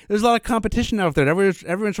 there's a lot of competition out there. Everyone's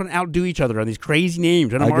trying to outdo each other on these crazy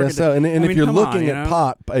names. I guess so. And if you're looking at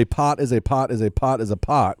pot, a pot is a pot is a pot is a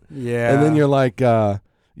pot. Yeah. And then you're like,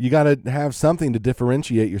 you got to have something to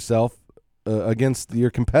differentiate yourself against your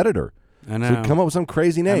competitor. I know. So come up with some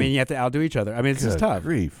crazy name. I mean, you have to outdo each other. I mean, it's just tough.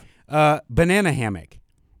 Grief. Banana hammock.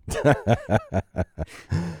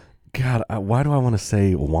 God, why do I want to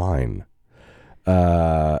say wine?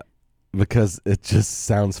 Because it just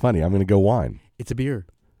sounds funny. I'm going to go wine. It's a beer.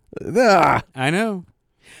 Ah! I know.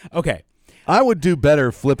 Okay. I would do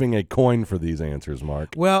better flipping a coin for these answers,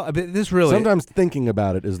 Mark. Well, but this really... Sometimes thinking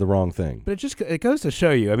about it is the wrong thing. But it goes to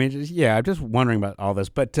show you. I mean, I'm just wondering about all this.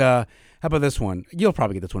 But how about this one? You'll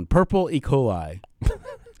probably get this one. Purple E. coli.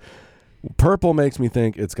 Purple makes me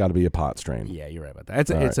think it's got to be a pot strain. Yeah, you're right about that.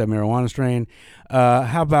 It's a marijuana strain.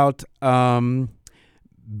 How about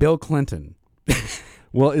Bill Clinton?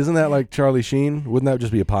 Well, isn't that like Charlie Sheen? Wouldn't that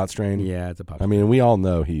just be a pot strain? Yeah, it's a pot strain. I mean, we all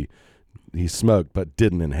know he smoked but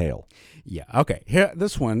didn't inhale. Yeah, okay.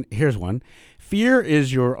 Here's one. Fear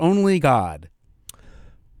is your only God.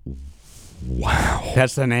 Wow.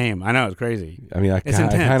 That's the name. I know, it's crazy. I mean, I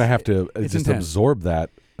kind of have to just absorb that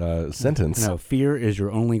sentence. No, fear is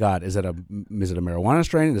your only god. Is it a marijuana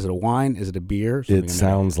strain? Is it a wine? Is it a beer? It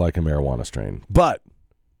sounds like a marijuana strain, but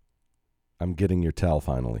I'm getting your tell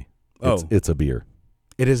finally. It's a beer.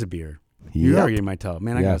 It is a beer. Yep. You're arguing my tell.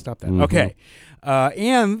 Man, I got to stop that. Mm-hmm. Okay.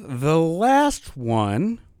 And the last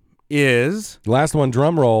one is... Last one,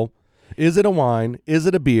 drum roll. Is it a wine? Is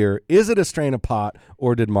it a beer? Is it a strain of pot?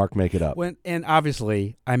 Or did Mark make it up? And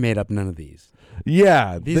obviously, I made up none of these.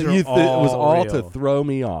 Yeah. These it was all real. To throw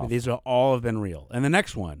me off. These all have been real. And the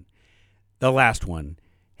next one, the last one,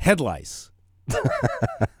 head lice.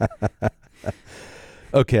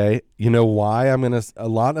 Okay, you know why a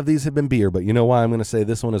lot of these have been beer, but you know why I'm going to say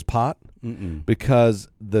this one is pot? Mm-mm. Because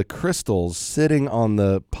the crystals sitting on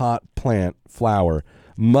the pot plant flower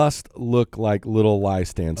must look like little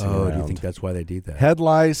lice dancing around. Do you think that's why they do that? Head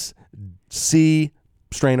lice, C,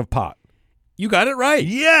 strain of pot. You got it right.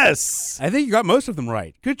 Yes! I think you got most of them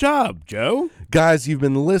right. Good job, Joe. Guys, you've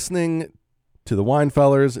been listening to the Wine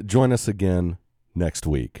Fellers. Join us again next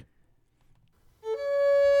week.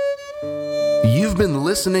 You've been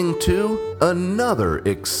listening to another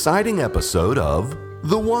exciting episode of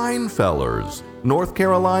The Wine Fellers, North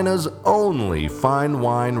Carolina's only fine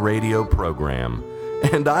wine radio program.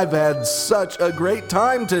 And I've had such a great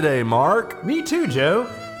time today, Mark. Me too, Joe.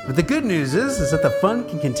 But the good news is that the fun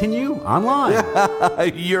can continue online.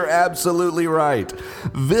 You're absolutely right.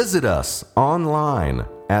 Visit us online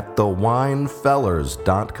at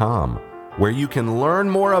thewinefellers.com, where you can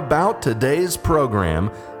learn more about today's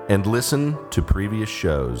program and listen to previous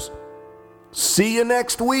shows. See you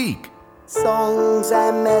next week. Songs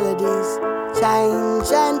and melodies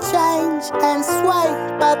change and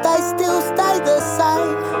sway, but they still stay the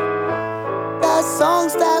same. The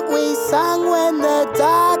songs that we sang when the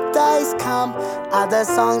dark days come are the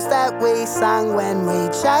songs that we sang when we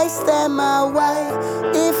chased them away.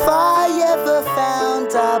 If I ever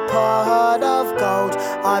found a pot of gold,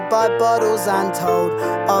 I'd buy bottles untold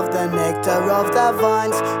of the nectar of the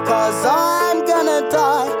vines. 'Cause I'm gonna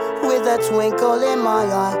die with a twinkle in my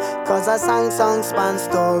eye, 'cause I sang songs, spun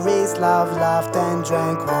stories, loved, laughed and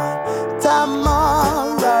drank wine.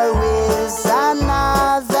 Tomorrow is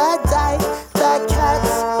another day. The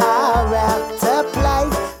cats are out to play.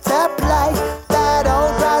 That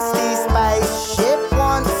old rusty spaceship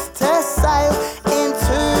wants to sail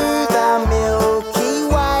into the Milky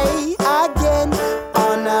Way again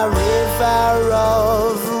on a river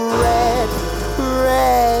of red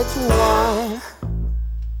wine.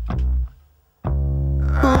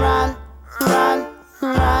 Run, run,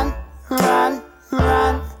 run, run,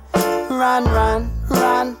 run, run, run,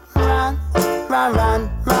 run, run, run, run,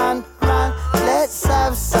 run, run. Let's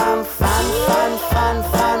have some fun, fun, fun,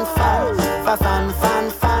 fun, fun, fun, fun, fun,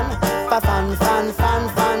 fun, fun, fun, fun, fun,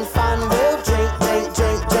 fun, fun. We'll drink, drink,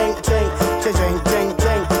 drink, drink, drink, to drink, drink,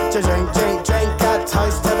 drink, to drink, drink, drink. A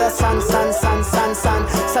toast to the sun, sun, sun, sun, sun,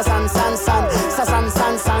 sun, sun, sun, sun, sun,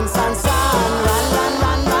 sun, sun, sun, sun. Run, run,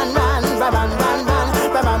 run, run, run, run, run, run, run, run, run, run. Let's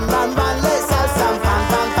have some fun, fun,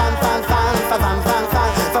 fun, fun, fun, fun, fun, fun,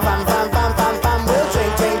 fun, fun, fun, fun, fun, fun, fun. We'll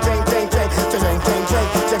drink, drink, drink, drink, drink, to drink, drink,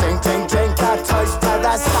 drink, to drink, drink, drink. A toast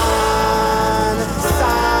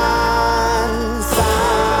to the sun, sun, sun.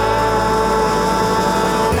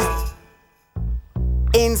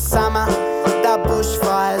 In summer, the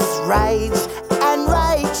bushfires rage and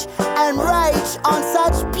rage and rage on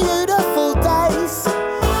such beautiful days.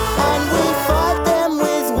 And we fight them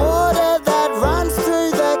with water that runs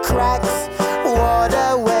through the cracks.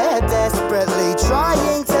 Water we're desperately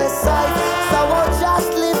trying to save. So I'll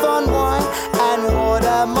just live on wine and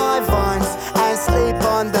water my vines and sleep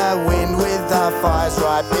on the wind with the fires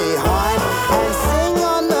right behind. And sing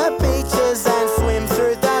on the beaches and swim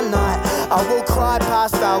through the night. I will cry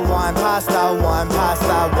past the wine, past the wine, past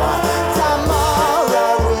the wine.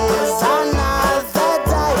 Tomorrow is another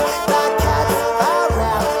day. The cats are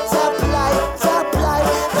out to play, to play.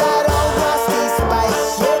 That old rusty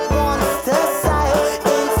spaceship wants to sail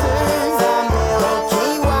into the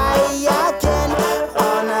Milky Way again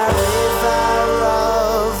on a river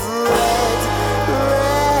of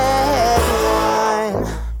red wine.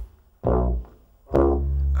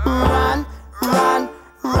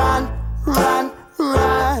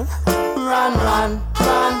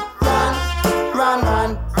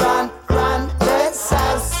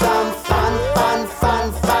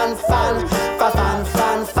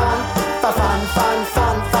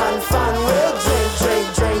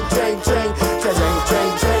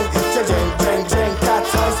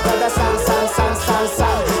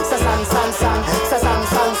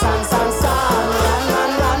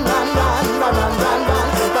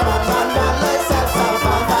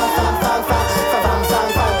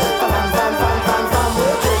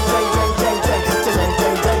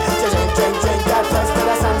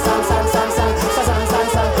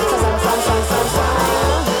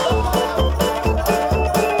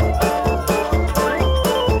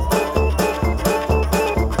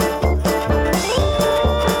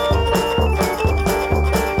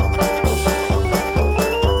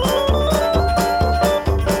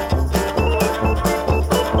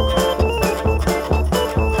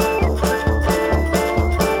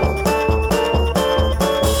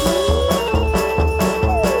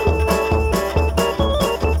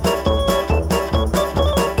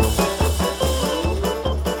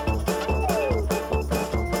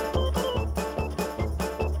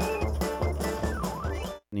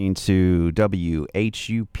 WWHUP